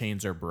 my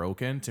chains are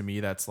broken, to me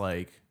that's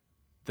like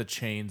the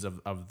chains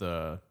of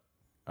the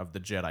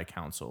Jedi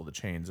Council, the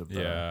chains of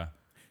the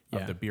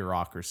yeah. the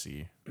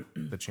bureaucracy,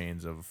 the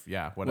chains of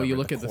whatever. Well, you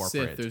look at the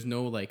corporate. Sith. There's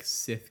no like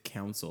Sith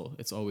council.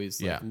 It's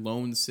always like Yeah.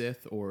 lone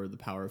Sith or the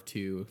power of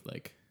two.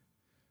 Like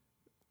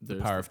the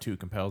there's power of two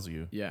compels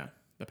you. yeah,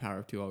 the power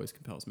of two always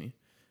compels me.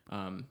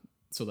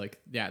 So like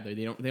they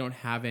don't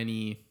have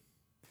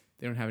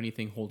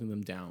anything holding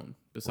them down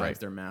besides Right.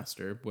 their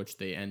master, which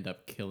they end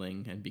up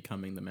killing and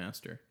becoming the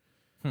master.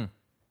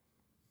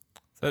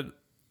 That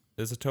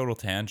is a total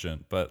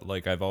tangent, but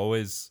like I've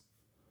always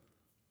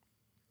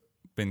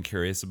been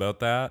curious about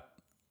that.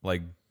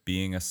 Like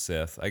being a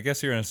Sith, I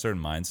guess you're in a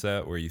certain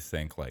mindset where you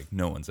think like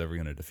no one's ever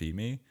going to defeat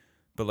me.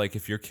 But like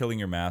if you're killing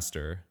your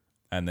master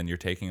and then you're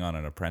taking on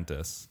an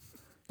apprentice,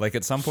 like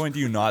at some point do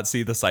you not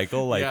see the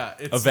cycle? Like Yeah,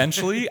 it's-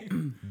 eventually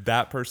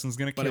that person's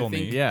going to But kill I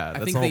think me. Yeah, I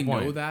that's think the whole they know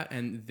point. that,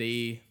 and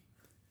they.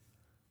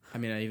 I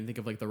mean, I even think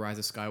of like the Rise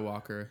of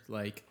Skywalker.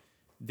 Like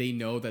they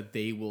know that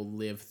they will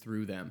live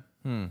through them.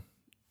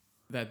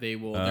 That their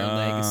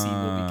legacy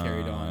will be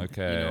carried on.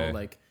 okay. You know,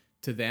 like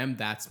to them,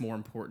 that's more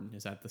important.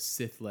 Is that the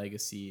Sith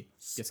legacy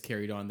gets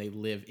carried on? They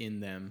live in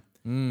them.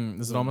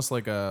 This is almost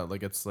like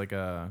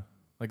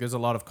there's a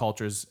lot of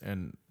cultures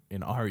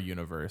in our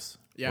universe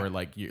Yeah. where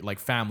like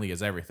family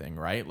is everything,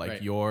 right? Like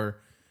Right.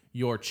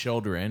 your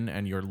children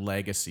and your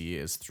legacy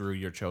is through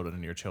your children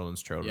and your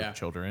children's Yeah.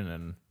 children,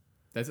 and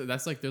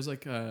That's like there's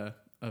like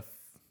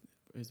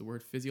is the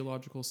word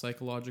physiological,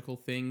 psychological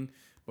thing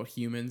about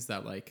humans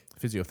that like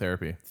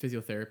physiotherapy.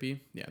 physiotherapy.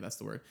 Yeah, that's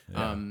the word.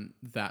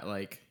 That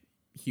like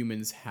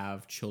humans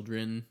have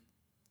children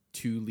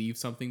to leave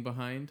something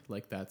behind.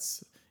 Like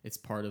it's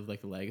part of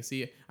like the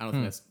legacy. I don't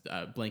think that's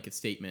a blanket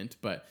statement,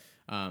 but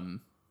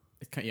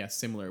it's kind of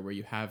similar where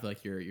you have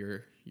like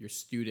your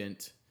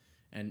student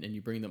and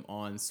you bring them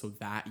on so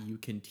that you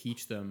can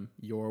teach them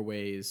your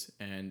ways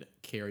and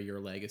carry your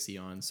legacy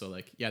on. So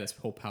like, this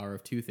whole power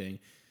of two thing,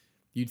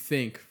 you'd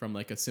think from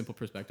like a simple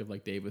perspective,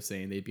 like Dave was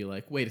saying, they'd be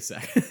like, wait a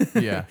sec.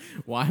 Yeah.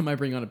 Why am I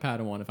bringing on a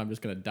Padawan if I'm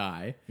just going to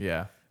die?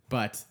 Yeah.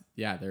 But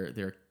yeah,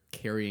 they're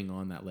carrying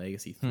on that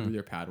legacy through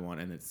their Padawan,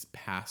 and it's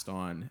passed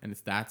on, and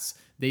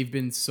they've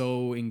been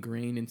so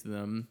ingrained into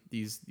them,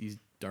 these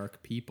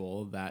dark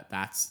people,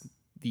 that's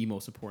the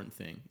most important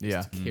thing.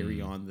 Is to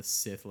carry on the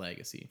Sith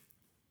legacy.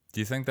 Do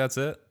you think that's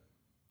it?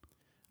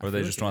 Or they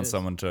feel just like it want is.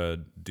 someone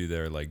to do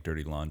their like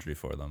dirty laundry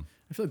for them?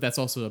 I feel like that's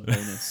also a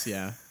bonus.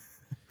 Yeah.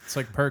 It's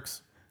like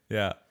perks.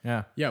 Yeah.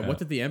 Yeah. Yeah. What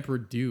did the Emperor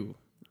do?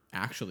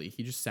 Actually,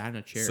 he just sat in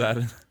a chair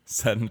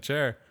Sat in a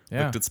chair,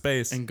 Yeah. looked at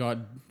space. and got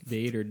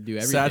Vader to do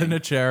everything. Sat in a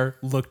chair,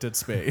 looked at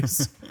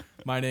space.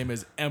 My name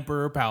is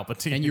Emperor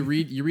Palpatine. And you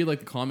read like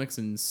the comics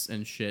and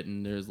shit,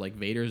 and there's like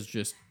Vader's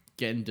just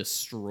getting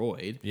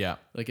destroyed. Yeah.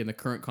 Like in the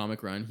current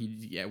comic run,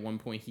 he at one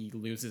point he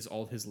loses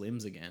all his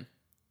limbs again.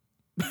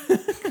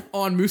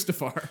 On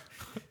Mustafar.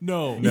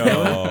 No.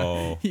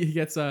 No. he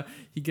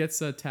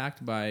gets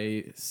attacked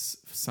by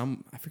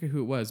some, I forget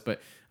who it was,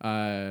 but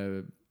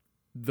the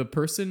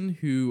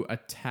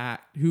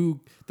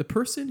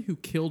person who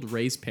killed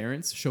Rey's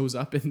parents shows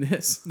up in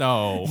this.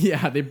 No.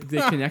 Yeah, they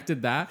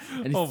connected that,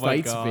 and he Oh my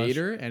fights gosh.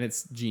 Vader, and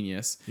it's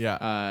genius. Yeah.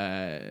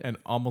 And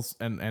almost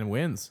and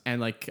wins. And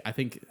like I'm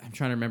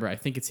trying to remember. I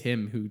think it's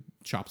him who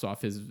chops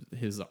off his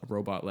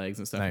robot legs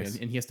and stuff, Nice.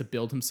 and he has to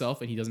build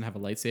himself, and he doesn't have a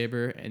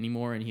lightsaber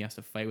anymore, and he has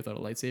to fight without a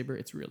lightsaber.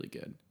 It's really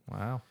good.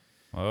 Wow.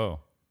 Oh.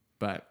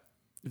 But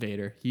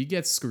Vader, he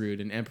gets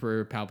screwed, and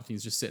Emperor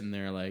Palpatine's just sitting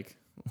there like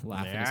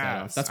laughing his head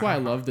off. Yes. That's why I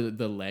love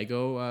the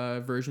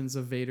Lego versions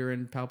of Vader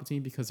and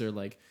Palpatine, because they're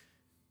like,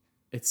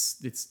 it's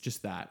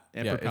just that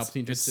Emperor it's-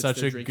 Palpatine just it's sits such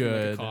there a drinking like a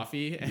good-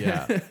 coffee.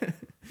 Yeah.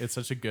 It's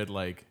such a good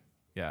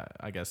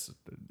I guess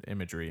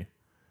imagery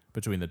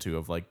between the two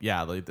of like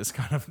this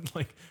kind of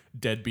like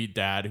deadbeat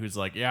dad who's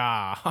like,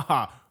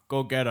 haha,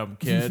 go get him,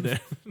 kid.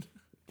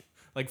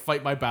 Like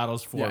fight my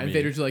battles for Yeah, me. and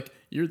Vader's like,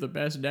 "You're the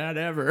best dad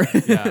ever.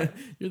 Yeah.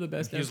 You're the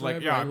best dad He's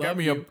like, forever. I love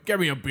you."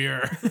 get me a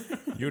beer.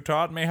 You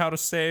taught me how to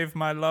save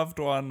my loved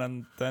one,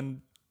 and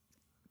then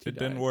it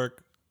didn't died.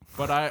 work.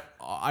 But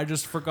I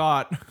just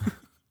forgot.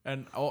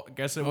 And I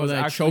guess it Oh, was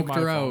then I actually choked my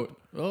her fault.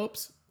 out.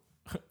 Oops.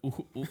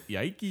 Ooh,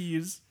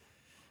 yikes.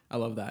 I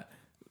love that.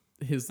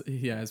 His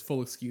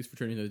full excuse for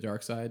turning to the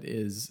dark side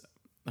is,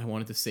 I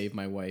wanted to save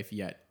my wife,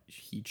 yet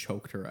he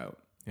choked her out.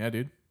 Yeah,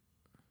 dude.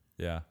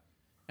 Yeah.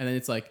 And then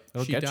it's like,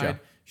 It'll she get ya. died.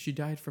 She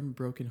died from a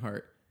broken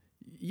heart.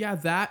 Yeah,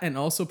 that, and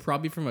also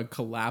probably from a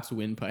collapsed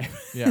windpipe.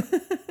 Yeah.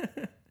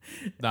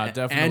 Nah,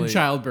 definitely. And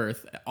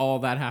childbirth. All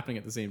that happening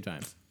at the same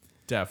time.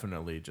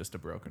 Definitely just a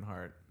broken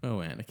heart. Oh,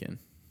 Anakin.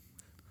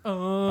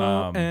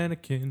 Oh,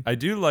 Anakin. I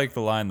do like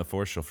the line, "The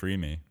Force shall free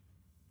me."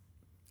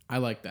 I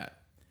like that.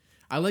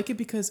 I like it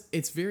because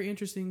it's very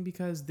interesting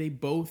because they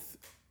both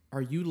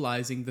are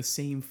utilizing the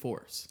same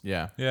force.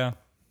 Yeah. Yeah.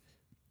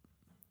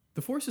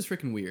 The force is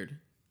freaking weird.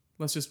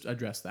 Let's just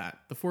address that.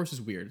 The force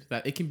is weird.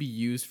 That it can be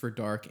used for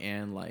dark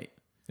and light.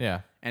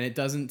 Yeah. And it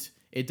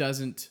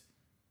doesn't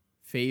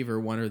favor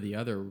one or the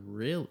other,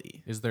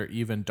 really. Is there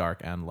even dark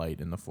and light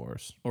in the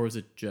Force? Or is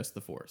it just the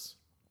force?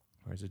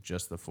 Or is it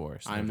just the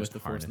Force? I'm They're with just the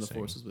force and the harnessing?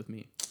 force is with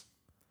me.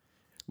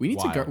 We need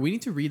Wild. we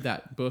need to read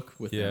that book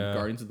with Yeah. them,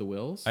 Guardians of the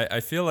Wills. I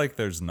feel like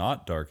there's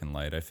not dark and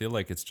light. I feel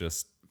like it's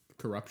just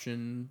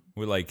Corruption.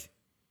 we like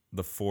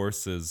the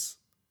Force is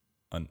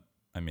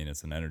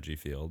it's an energy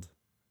field,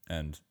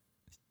 and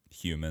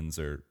humans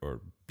or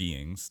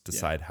beings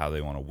decide how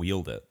they want to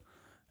wield it,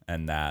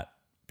 and that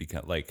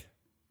become like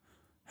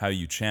how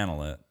you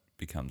channel it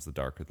becomes the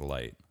dark or the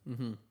light.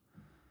 Mm-hmm.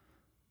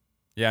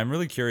 Yeah, I'm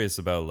really curious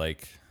about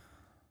like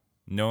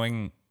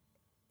knowing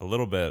a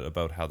little bit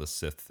about how the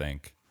Sith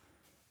think,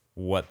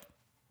 what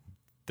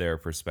their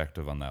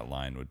perspective on that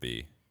line would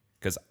be,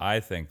 because I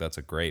think that's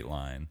a great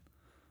line,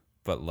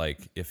 but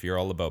like if you're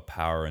all about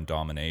power and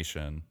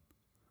domination,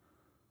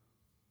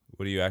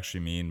 what do you actually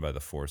mean by the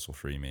Force will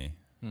free me?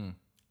 And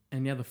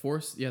the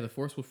force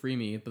will free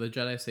me, but the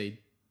Jedi say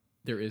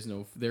there is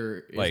no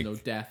Like- no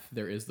death,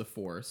 there is the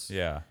force.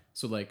 Yeah.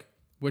 So like,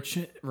 which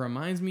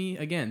reminds me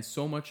again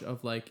so much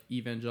of like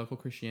evangelical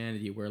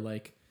Christianity, where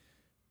like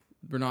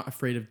we're not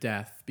afraid of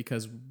death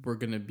because we're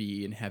gonna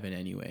be in heaven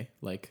anyway.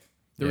 Like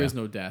there is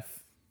no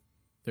death,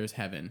 there's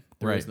heaven.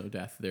 There is Right. no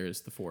death, there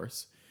is the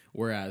force.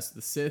 Whereas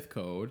the Sith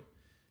code,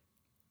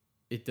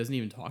 it doesn't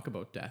even talk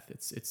about death.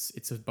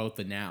 It's about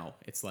the now.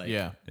 It's like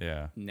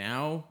Yeah.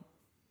 now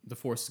the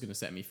force is gonna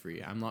set me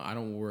free. I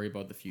don't worry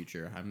about the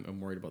future.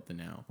 I'm worried about the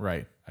now.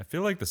 Right. I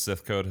feel like the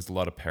Sith code has a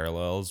lot of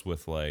parallels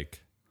with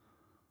like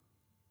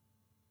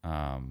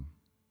I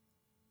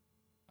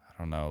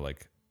don't know,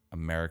 like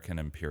American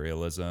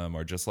imperialism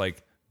or just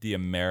like the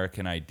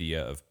American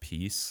idea of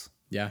peace.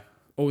 Yeah.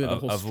 Oh, yeah, the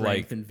whole of strength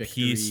like and victory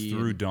peace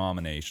through and-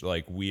 domination.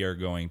 Like we are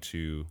going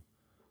to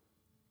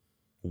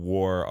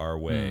war our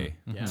way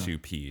Yeah. to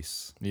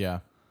peace. Yeah.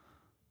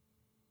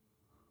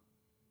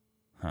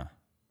 Huh.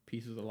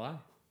 Peace is a lie.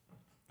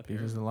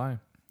 Peace is a lie.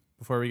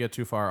 Before we get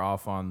too far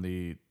off on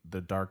the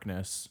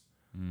darkness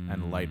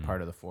and light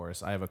part of the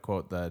Force, I have a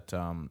quote that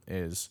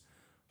is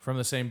from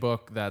the same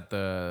book that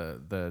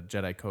the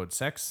Jedi Code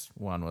sex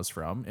one was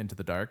from, Into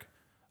the Dark.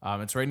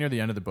 It's right near the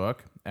end of the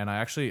book, and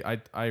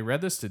I read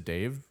this to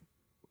Dave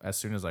as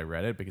soon as I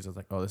read it because I was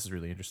like, oh, this is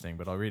really interesting,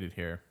 but I'll read it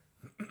here.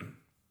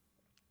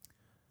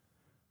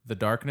 The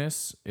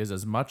darkness is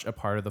as much a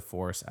part of the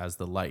Force as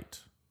the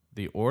light.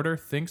 The Order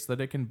thinks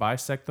that it can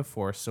bisect the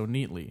Force so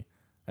neatly,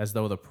 as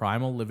though the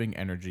primal living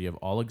energy of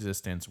all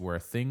existence were a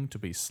thing to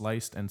be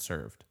sliced and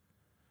served.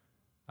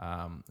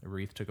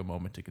 Reith took a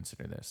moment to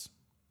consider this.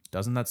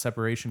 Doesn't that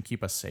separation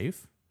keep us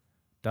safe?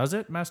 Does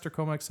it, Master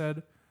Comac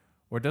said?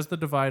 Or does the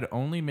divide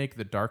only make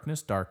the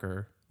darkness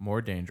darker,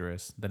 more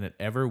dangerous than it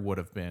ever would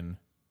have been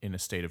in a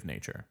state of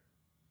nature?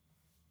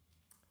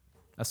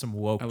 That's some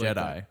woke like Jedi.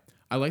 that.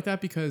 I like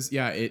that because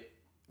the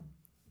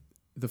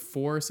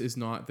Force is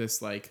not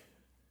this like,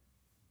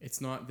 it's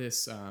not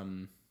this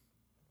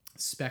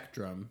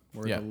spectrum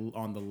where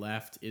on the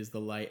left is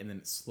the light and then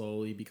it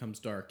slowly becomes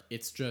dark.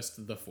 It's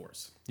just the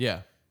Force.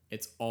 Yeah.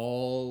 It's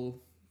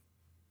all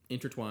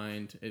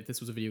intertwined. If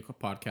this was a video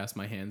podcast,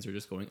 my hands are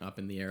just going up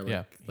in the air. Like,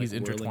 Yeah. He's whirling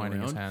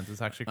intertwining his around. hands.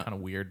 It's actually kind of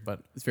weird, but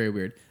It's very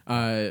weird.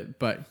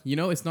 But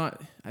it's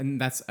not,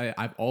 and that's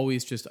I've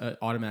always just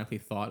automatically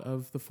thought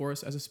of the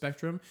Force as a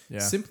spectrum,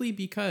 simply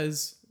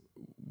because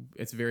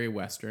it's very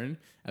Western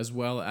as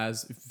well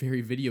as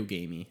very video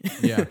gamey.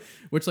 Yeah.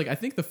 Which I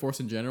think the Force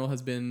in general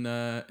has been,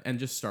 and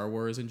just Star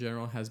Wars in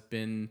general has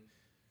been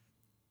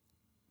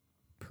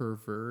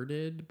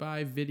perverted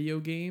by video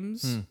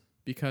games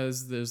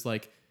because there's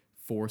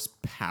Force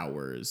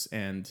powers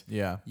and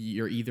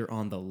you're either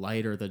on the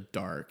light or the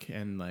dark,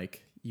 and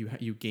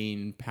you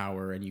gain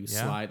power and you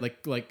slide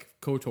like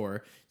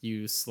KOTOR,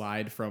 you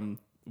slide from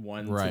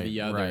one to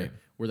the other,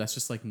 where that's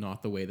just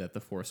not the way that the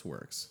Force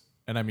works.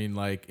 And I mean,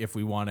 if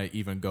we want to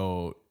even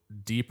go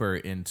deeper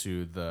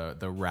into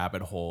the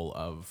rabbit hole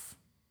of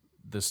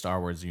the Star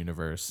Wars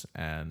universe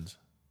and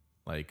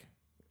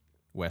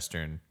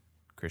Western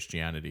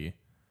Christianity,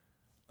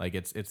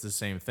 it's the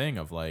same thing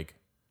of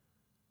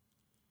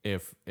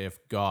if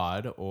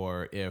God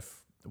or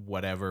if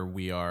whatever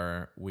we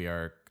are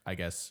I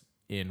guess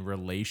in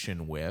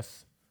relation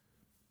with,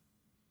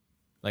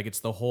 it's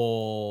the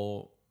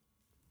whole,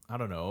 I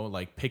don't know,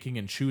 picking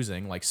and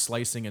choosing,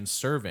 slicing and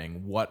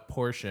serving what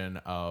portion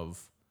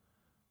of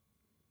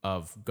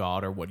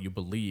God or what you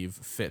believe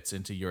fits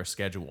into your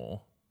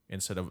schedule,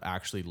 instead of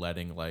actually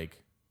letting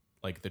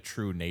the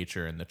true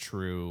nature and the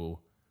true,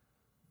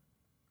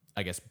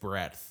 I guess,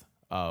 breadth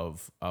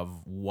of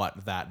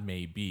what that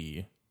may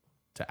be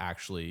to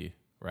actually,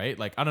 right?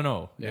 I don't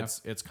know. Yeah.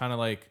 It's kind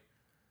of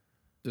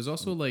There's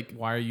also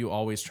why are you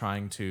always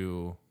trying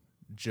to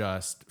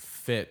just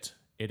fit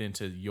it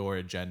into your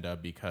agenda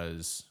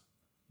because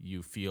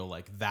you feel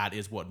that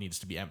is what needs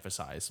to be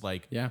emphasized?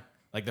 The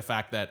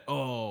fact that,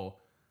 oh,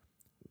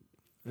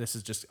 this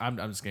is just, I'm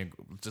just going to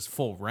just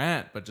full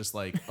rant, but just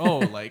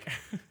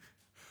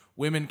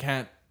women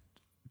can't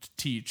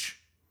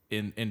teach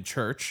in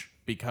church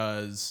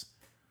because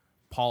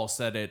Paul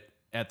said it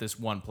at this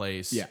one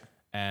place. Yeah.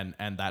 And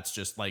that's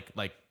just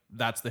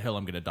that's the hill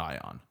I'm going to die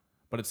on.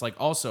 But it's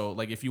also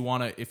if you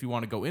want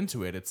to go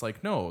into it, it's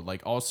no,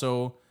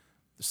 also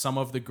some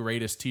of the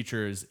greatest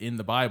teachers in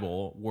the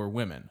Bible were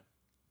women.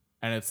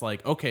 And it's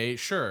okay,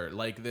 sure,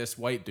 this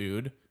white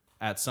dude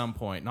at some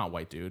point, not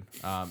white dude,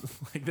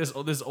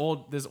 this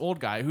old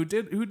guy who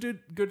did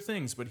good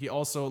things, but he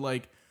also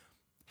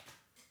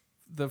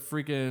the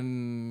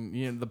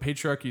freaking, the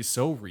patriarchy is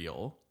so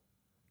real,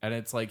 and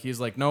it's he's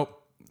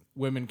nope,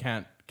 women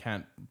can't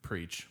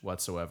preach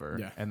whatsoever.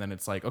 Yeah. And then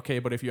it's okay,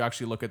 but if you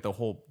actually look at the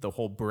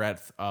whole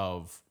breadth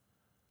of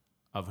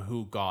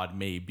who God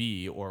may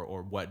be,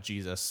 or what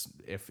Jesus,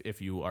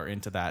 if you are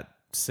into that,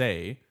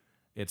 say,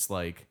 it's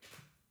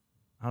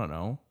I don't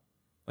know.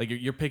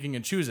 You're picking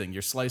and choosing,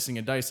 you're slicing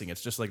and dicing.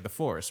 It's just like the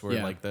Force, where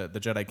the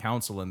Jedi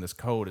Council in this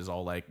code is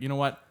all you know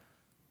what?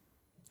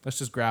 Let's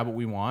just grab what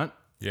we want,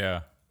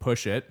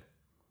 push it,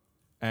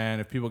 and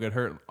if people get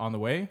hurt on the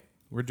way,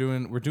 we're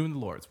doing the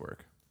Lord's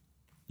work.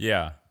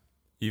 Yeah,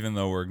 even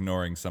though we're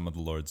ignoring some of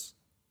the Lord's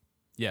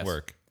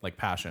work,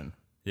 passion.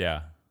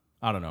 Yeah,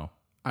 I don't know.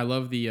 I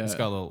love the It's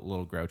got a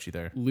little grouchy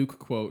there. Luke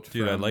quote.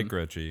 Dude, I from, like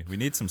Grouchy. We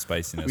need some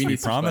spiciness. We We need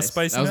some promise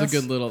spice. spiciness. That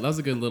was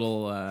a good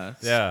little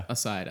Yeah.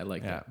 aside. I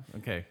like Yeah. that.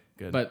 Okay.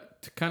 Good. But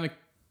to kind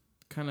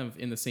of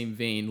in the same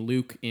vein,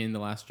 Luke in The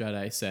Last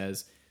Jedi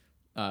says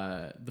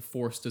the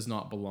Force does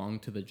not belong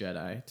to the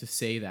Jedi. To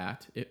say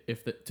that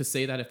if the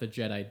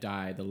Jedi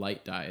die, the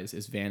light dies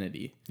is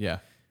vanity. yeah.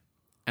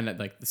 And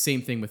that, the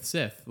same thing with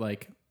Sith.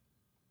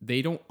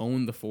 They don't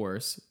own the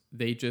Force.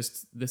 They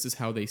just, this is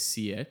how they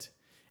see it.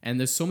 And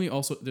there's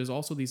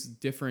also these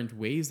different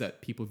ways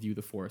that people view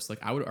the Force.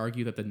 I would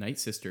argue that the Night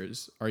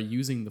Sisters are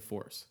using the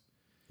Force.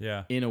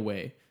 Yeah. In a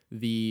way.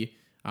 the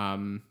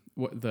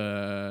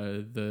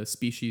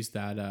species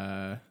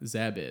that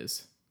Zeb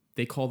is.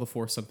 They call the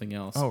Force something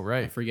else. Oh,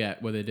 right. I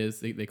forget what it is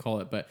they call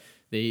it, but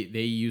they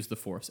use the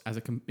Force as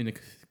in a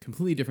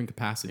completely different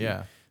capacity.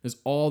 Yeah. There's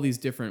all these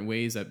different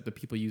ways that the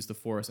people use the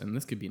Force, and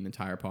this could be an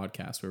entire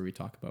podcast where we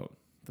talk about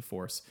the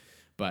Force.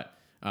 But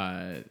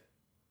to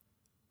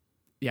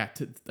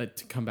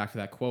come back to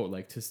that quote,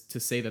 like to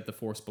say that the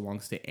Force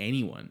belongs to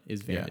anyone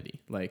is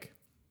vanity. Yeah. Like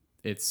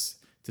it's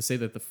to say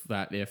that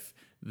that if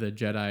the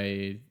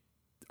Jedi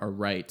are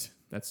right,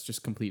 that's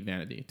just complete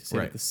vanity. To say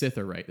that the Sith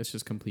are right, that's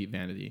just complete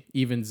vanity.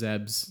 Even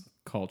Zeb's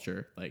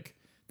culture, like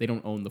they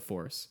don't own the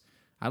Force.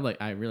 I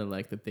really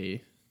like that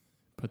they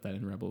put that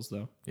in Rebels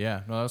though.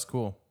 Yeah, no, that's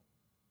cool.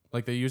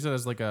 Like they use it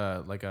as like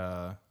a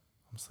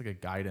almost like a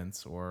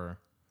guidance or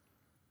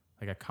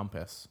like a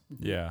compass.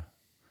 Yeah.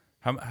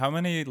 How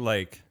many,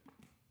 like,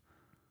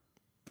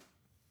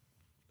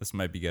 this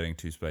might be getting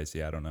too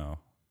spicy, I don't know.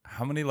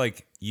 How many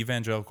like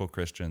evangelical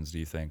Christians do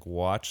you think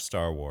watch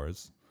Star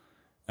Wars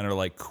and are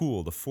like,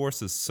 cool, the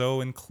Force is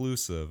so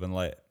inclusive, and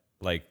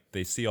like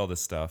they see all this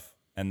stuff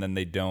and then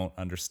they don't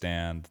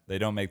understand, they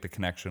don't make the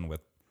connection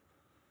with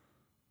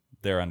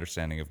their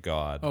understanding of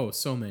God? Oh,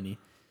 so many.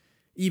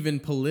 Even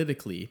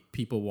politically,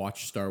 people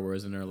watch Star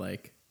Wars and are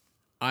like,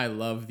 I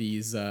love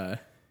these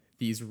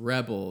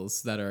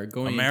rebels that are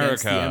going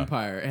against the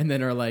Empire, and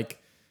then are like,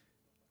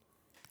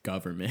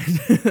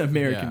 government,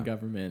 American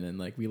government, and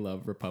like we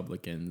love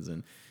Republicans,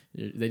 and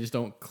they just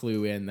don't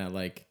clue in that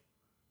like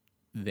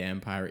the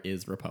Empire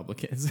is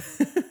Republicans.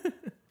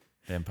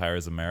 The Empire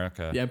is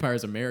America. The Empire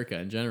is America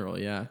in general,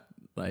 yeah.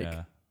 Like,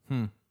 at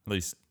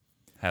least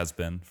has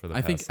been for the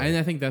I past, think, and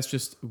I think that's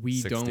just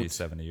 60,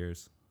 70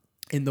 years.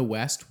 In the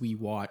West,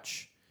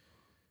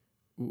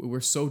 we're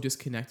so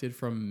disconnected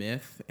from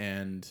myth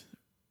and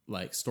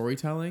like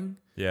storytelling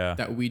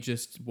that we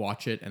just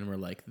watch it and we're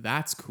like,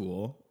 that's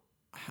cool.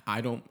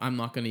 I'm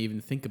not going to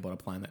even think about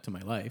applying that to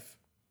my life.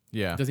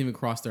 Yeah. It doesn't even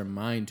cross their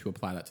mind to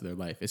apply that to their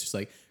life. It's just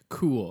like,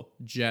 cool,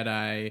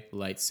 Jedi,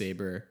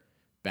 lightsaber,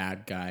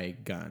 bad guy,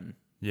 gun.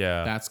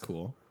 Yeah. That's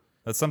cool.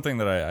 That's something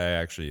that I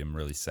actually am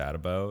really sad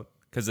about,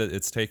 because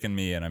it's taken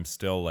me, and I'm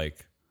still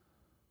like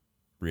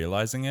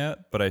realizing it,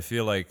 but I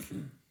feel like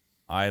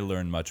I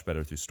learn much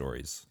better through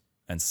stories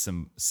and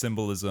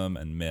symbolism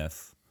and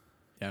myth.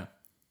 Yeah.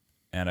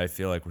 And I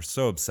feel like we're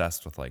so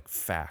obsessed with like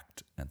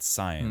fact and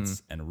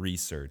science and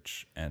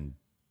research and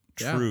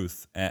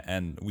truth,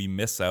 and we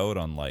miss out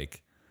on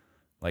like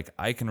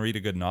I can read a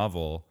good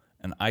novel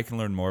and I can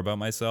learn more about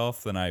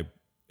myself than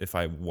if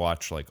I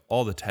watch like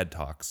all the TED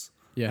Talks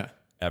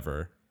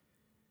ever,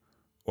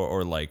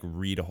 or like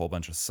read a whole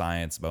bunch of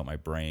science about my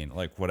brain,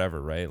 like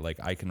whatever, right? Like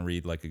I can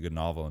read like a good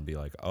novel and be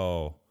like,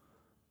 oh,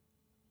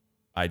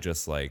 I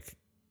just like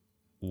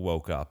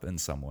woke up in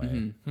some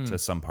way to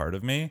some part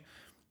of me.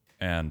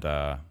 And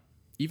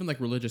even like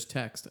religious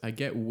text, I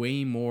get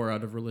way more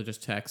out of religious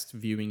text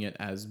viewing it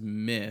as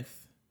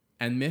myth,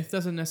 and myth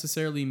doesn't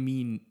necessarily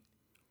mean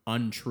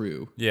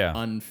untrue,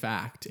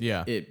 unfact.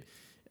 Yeah,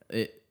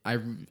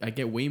 I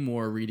get way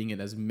more reading it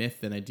as myth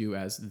than I do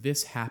as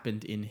this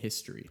happened in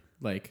history,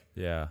 like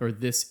or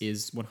this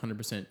is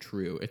 100%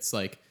 true. It's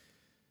like,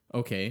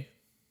 okay,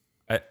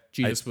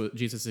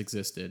 Jesus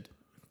existed.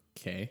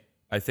 Okay,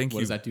 I think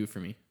what does that do for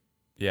me?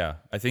 Yeah,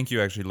 I think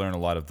you actually learn a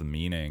lot of the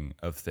meaning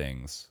of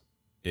things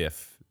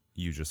if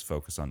you just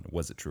focus on,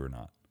 was it true or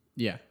not?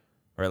 Yeah.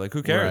 Right? Like,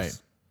 who cares?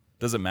 Right.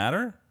 Does it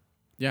matter?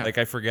 Yeah. Like,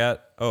 I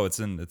forget, it's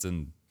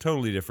in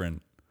totally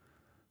different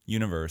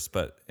universe,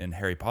 but in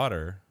Harry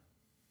Potter,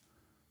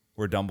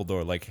 where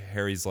Dumbledore, like,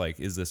 Harry's like,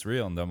 is this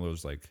real? And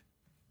Dumbledore's like,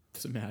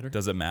 does it matter?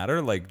 Does it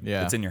matter? Like,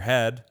 it's in your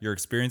head. You're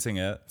experiencing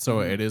it.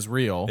 So it is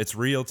real. It's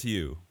real to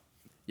you.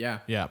 Yeah.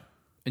 Yeah.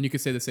 And you could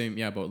say the same,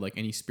 about like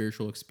any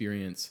spiritual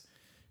experience.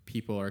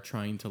 People are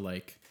trying to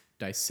like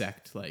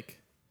dissect like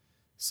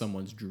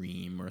someone's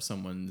dream or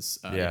someone's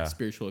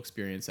spiritual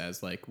experience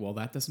as like, well,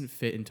 that doesn't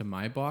fit into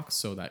my box,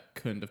 so that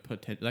couldn't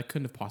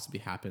have possibly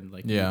happened.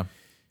 Like,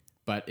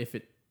 but if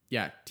it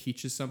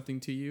teaches something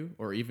to you,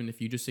 or even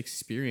if you just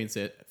experience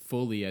it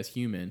fully as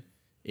human,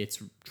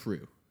 it's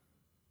true.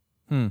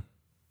 Well,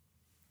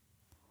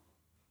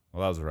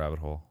 that was a rabbit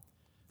hole.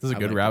 This is a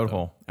good rabbit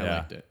hole. I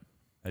liked it.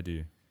 I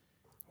do.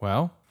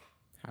 Well,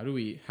 where do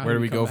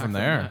we go from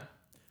there?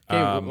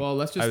 Okay, well,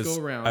 let's just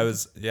go around. I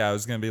was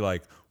gonna be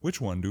like, which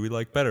one do we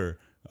like better?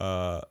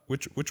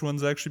 Which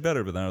one's actually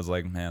better? But then I was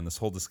like, man, this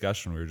whole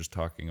discussion we were just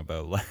talking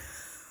about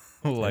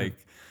like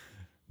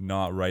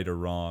not right or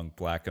wrong,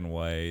 black and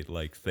white,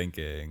 like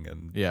thinking,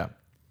 and yeah,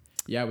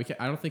 we can.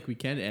 I don't think we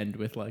can end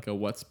with like a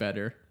what's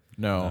better.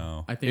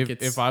 No. I think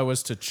if I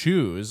was to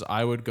choose,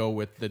 I would go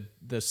with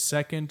the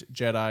second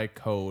Jedi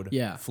code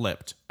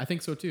flipped. I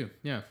think so too.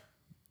 Yeah,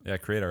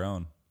 create our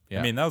own. Yeah.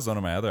 I mean, that was one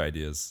of my other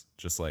ideas,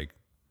 just like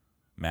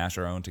mash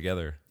our own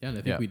together. Yeah, and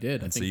I think we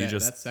did. And I think so you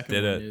just that second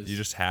did one it. is... You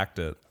just hacked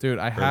it. Dude,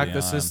 I hacked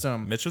the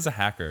system. Mitch was a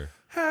hacker.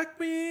 Hack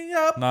me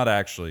up. Not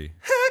actually.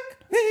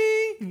 Hack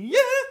me, yeah.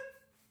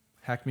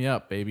 Hack me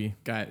up, baby.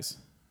 Guys,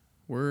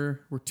 we're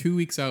 2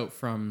 weeks out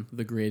from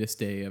the greatest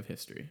day of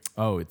history.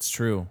 Oh, it's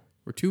true.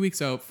 We're 2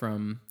 weeks out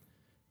from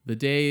the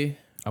day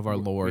Of our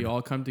Lord. we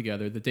all come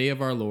together, the day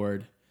of our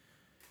Lord,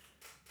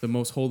 the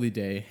most holy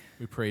day,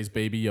 We praise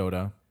Baby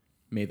Yoda.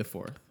 May the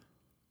 4th.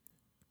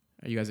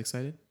 Are you guys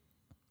excited?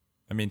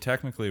 I mean,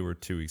 technically, we're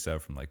 2 weeks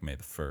out from like May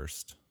the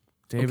 1st.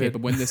 David, Okay,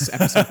 but when this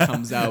episode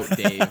comes out,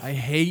 Dave, I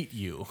hate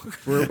you.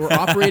 we're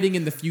operating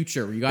in the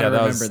future. You got to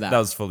remember that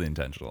was fully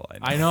intentional.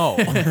 I know.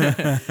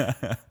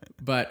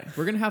 But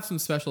we're going to have some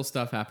special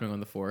stuff happening on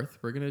the 4th.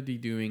 We're going to be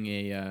doing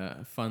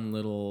a fun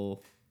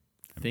little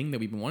thing that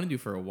we've been wanting to do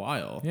for a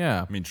while.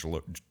 Yeah. I mean,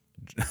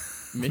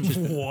 Mitch,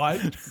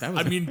 What? that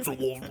was George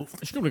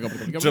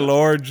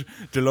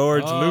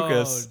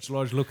Lucas.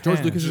 George Lucas.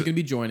 George Lucas is going to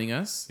be joining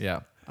us. Yeah.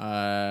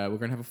 We're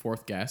going to have a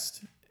 4th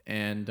guest.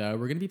 And we're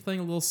going to be playing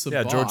a little sabacc.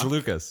 Yeah, George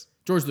Lucas.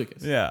 George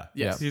Lucas. Yeah.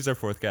 Yes. He's our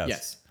 4th guest.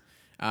 Yes.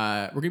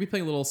 We're going to be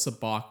playing a little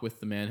sabacc with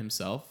the man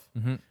himself,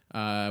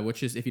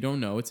 which is, if you don't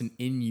know, it's an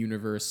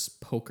in-universe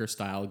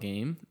poker-style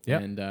game.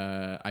 Yep. And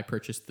I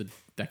purchased the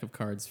deck of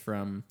cards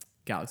from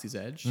Galaxy's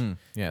Edge.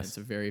 yes. It's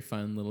a very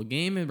fun little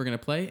game, and we're going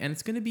to play, and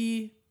it's going to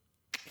be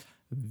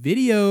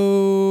video.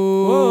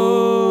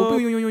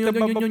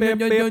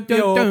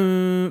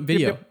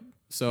 Video.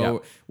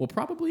 So we'll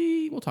talk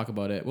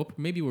about it.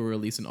 Maybe we'll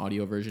release an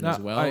audio version as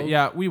well.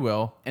 Yeah, we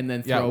will. And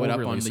then Yeah, throw we'll it up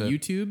on release the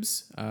it.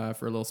 YouTubes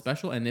for a little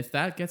special. And if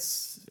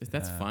that's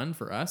fun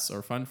for us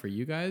or fun for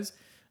you guys,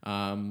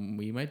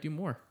 we might do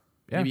more.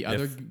 Yeah. Maybe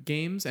other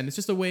games. And it's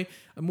just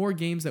more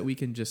games that we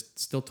can just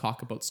still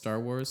talk about Star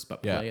Wars,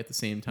 but play at the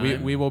same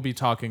time. We will be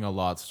talking a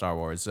lot Star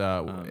Wars.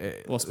 well,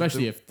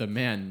 especially if the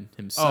man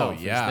himself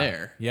is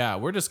there. Yeah,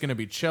 we're just going to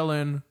be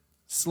chilling,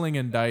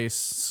 slinging dice,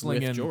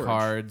 slinging George.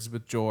 cards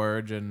with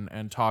George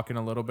and talking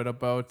a little bit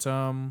about,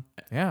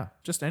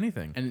 just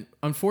anything. And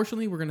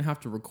unfortunately, we're going to have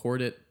to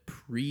record it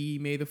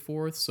pre-May the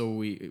 4th, so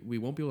we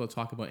won't be able to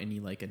talk about any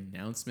like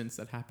announcements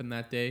that happened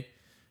that day.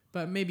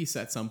 But maybe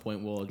at some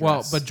point we'll address.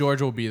 Well, but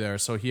George will be there,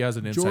 so he has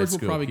an inside George will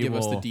scoop. probably He give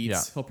us the will- deets.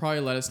 yeah. He'll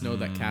probably let us know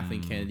that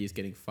Kathleen Kennedy is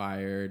getting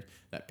fired,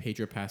 that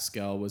Pedro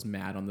Pascal was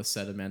mad on the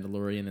set of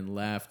Mandalorian and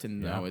left,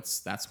 and now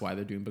that's why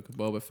they're doing Book of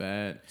Boba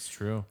Fett. It's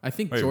true. I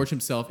think George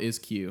himself is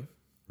Q.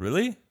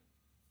 Really?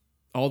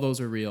 All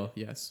those are real.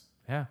 Yes,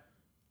 Yeah.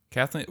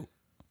 Kathleen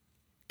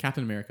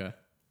America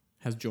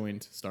has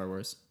joined Star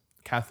Wars.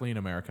 Kathleen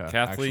America.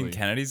 Kathleen actually.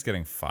 Kennedy's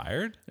getting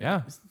fired?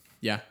 Yeah.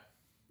 Yeah,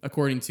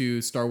 according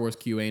to Star Wars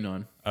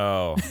QAnon.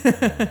 Oh.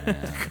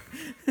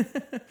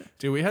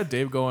 Dude, we had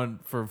Dave going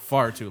for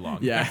far too long.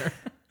 Yeah. there.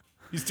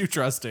 He's too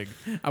trusting.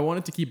 I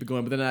wanted to keep it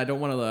going, but then I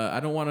don't want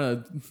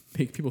to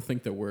make people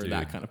think that we're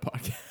that Dude. kind of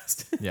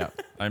podcast. Yeah.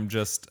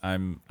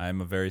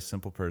 I'm a very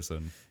simple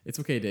person. It's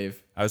okay,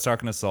 Dave. I was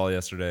talking to Saul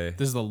yesterday.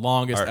 This is the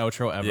longest Our-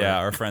 outro ever. Yeah,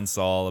 our friend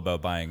Saul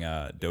about buying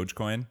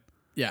Dogecoin.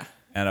 Yeah.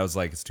 And I was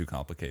like, it's too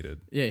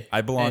complicated. Yeah.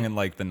 I belong Hey. in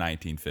like the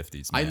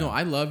 1950s. I man. know.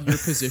 I love your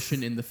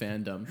position in the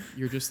fandom.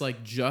 You're just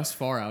like just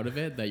far out of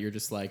it that you're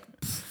just like,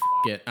 "F-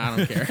 it. I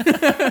don't care.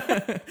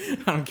 I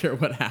don't care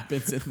what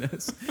happens in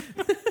this.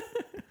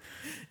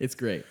 It's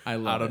great. I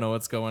love it. I don't know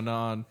what's going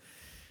on.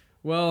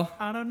 Well,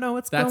 I don't know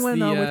what's That's going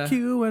the, on uh, with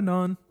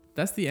QAnon.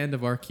 that's the end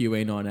of our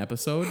QAnon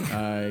episode.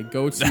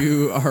 Go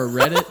to our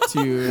Reddit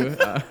to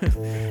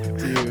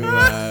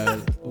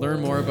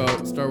learn more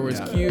about Star Wars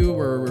Q.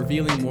 We're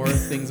revealing more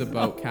things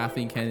about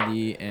Kathleen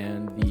Kennedy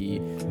and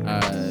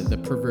the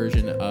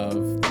perversion of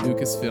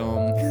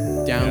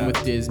Lucasfilm. Down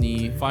with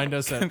Disney. Find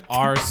us at this-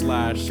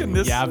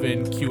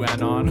 r/Yavin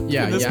QAnon.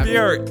 Yeah, Can this yeah. be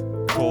our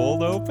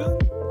cold open?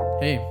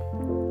 Hey,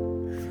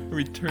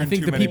 We turn I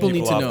think too the many people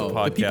need to off know. The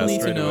The people podcast need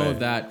to right know away.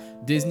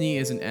 that Disney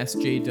is an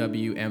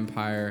SJW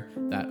empire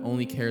that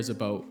only cares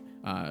about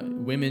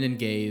women and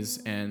gays,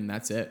 and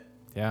that's it.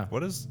 Yeah.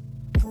 What is?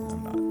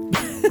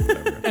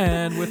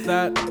 And with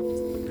that,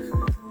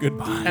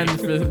 goodbye. And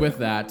with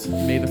that,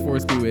 may the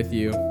force be with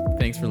you.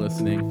 Thanks for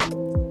listening.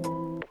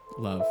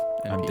 Love.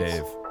 And I'm peace.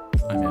 Dave.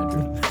 I'm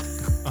Andrew.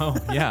 Oh,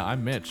 yeah,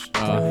 I'm Mitch.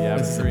 Yeah,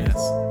 this is a mess.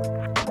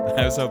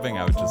 I was hoping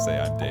I would just say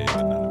I'm Dave,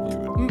 but none of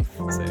you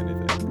would say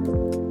anything.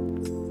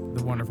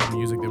 The wonderful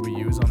music that we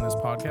use on this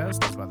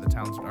podcast is by the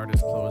talented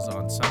artist Close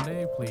on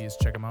Sunday. Please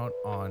check them out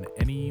on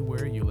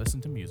anywhere you listen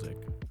to music.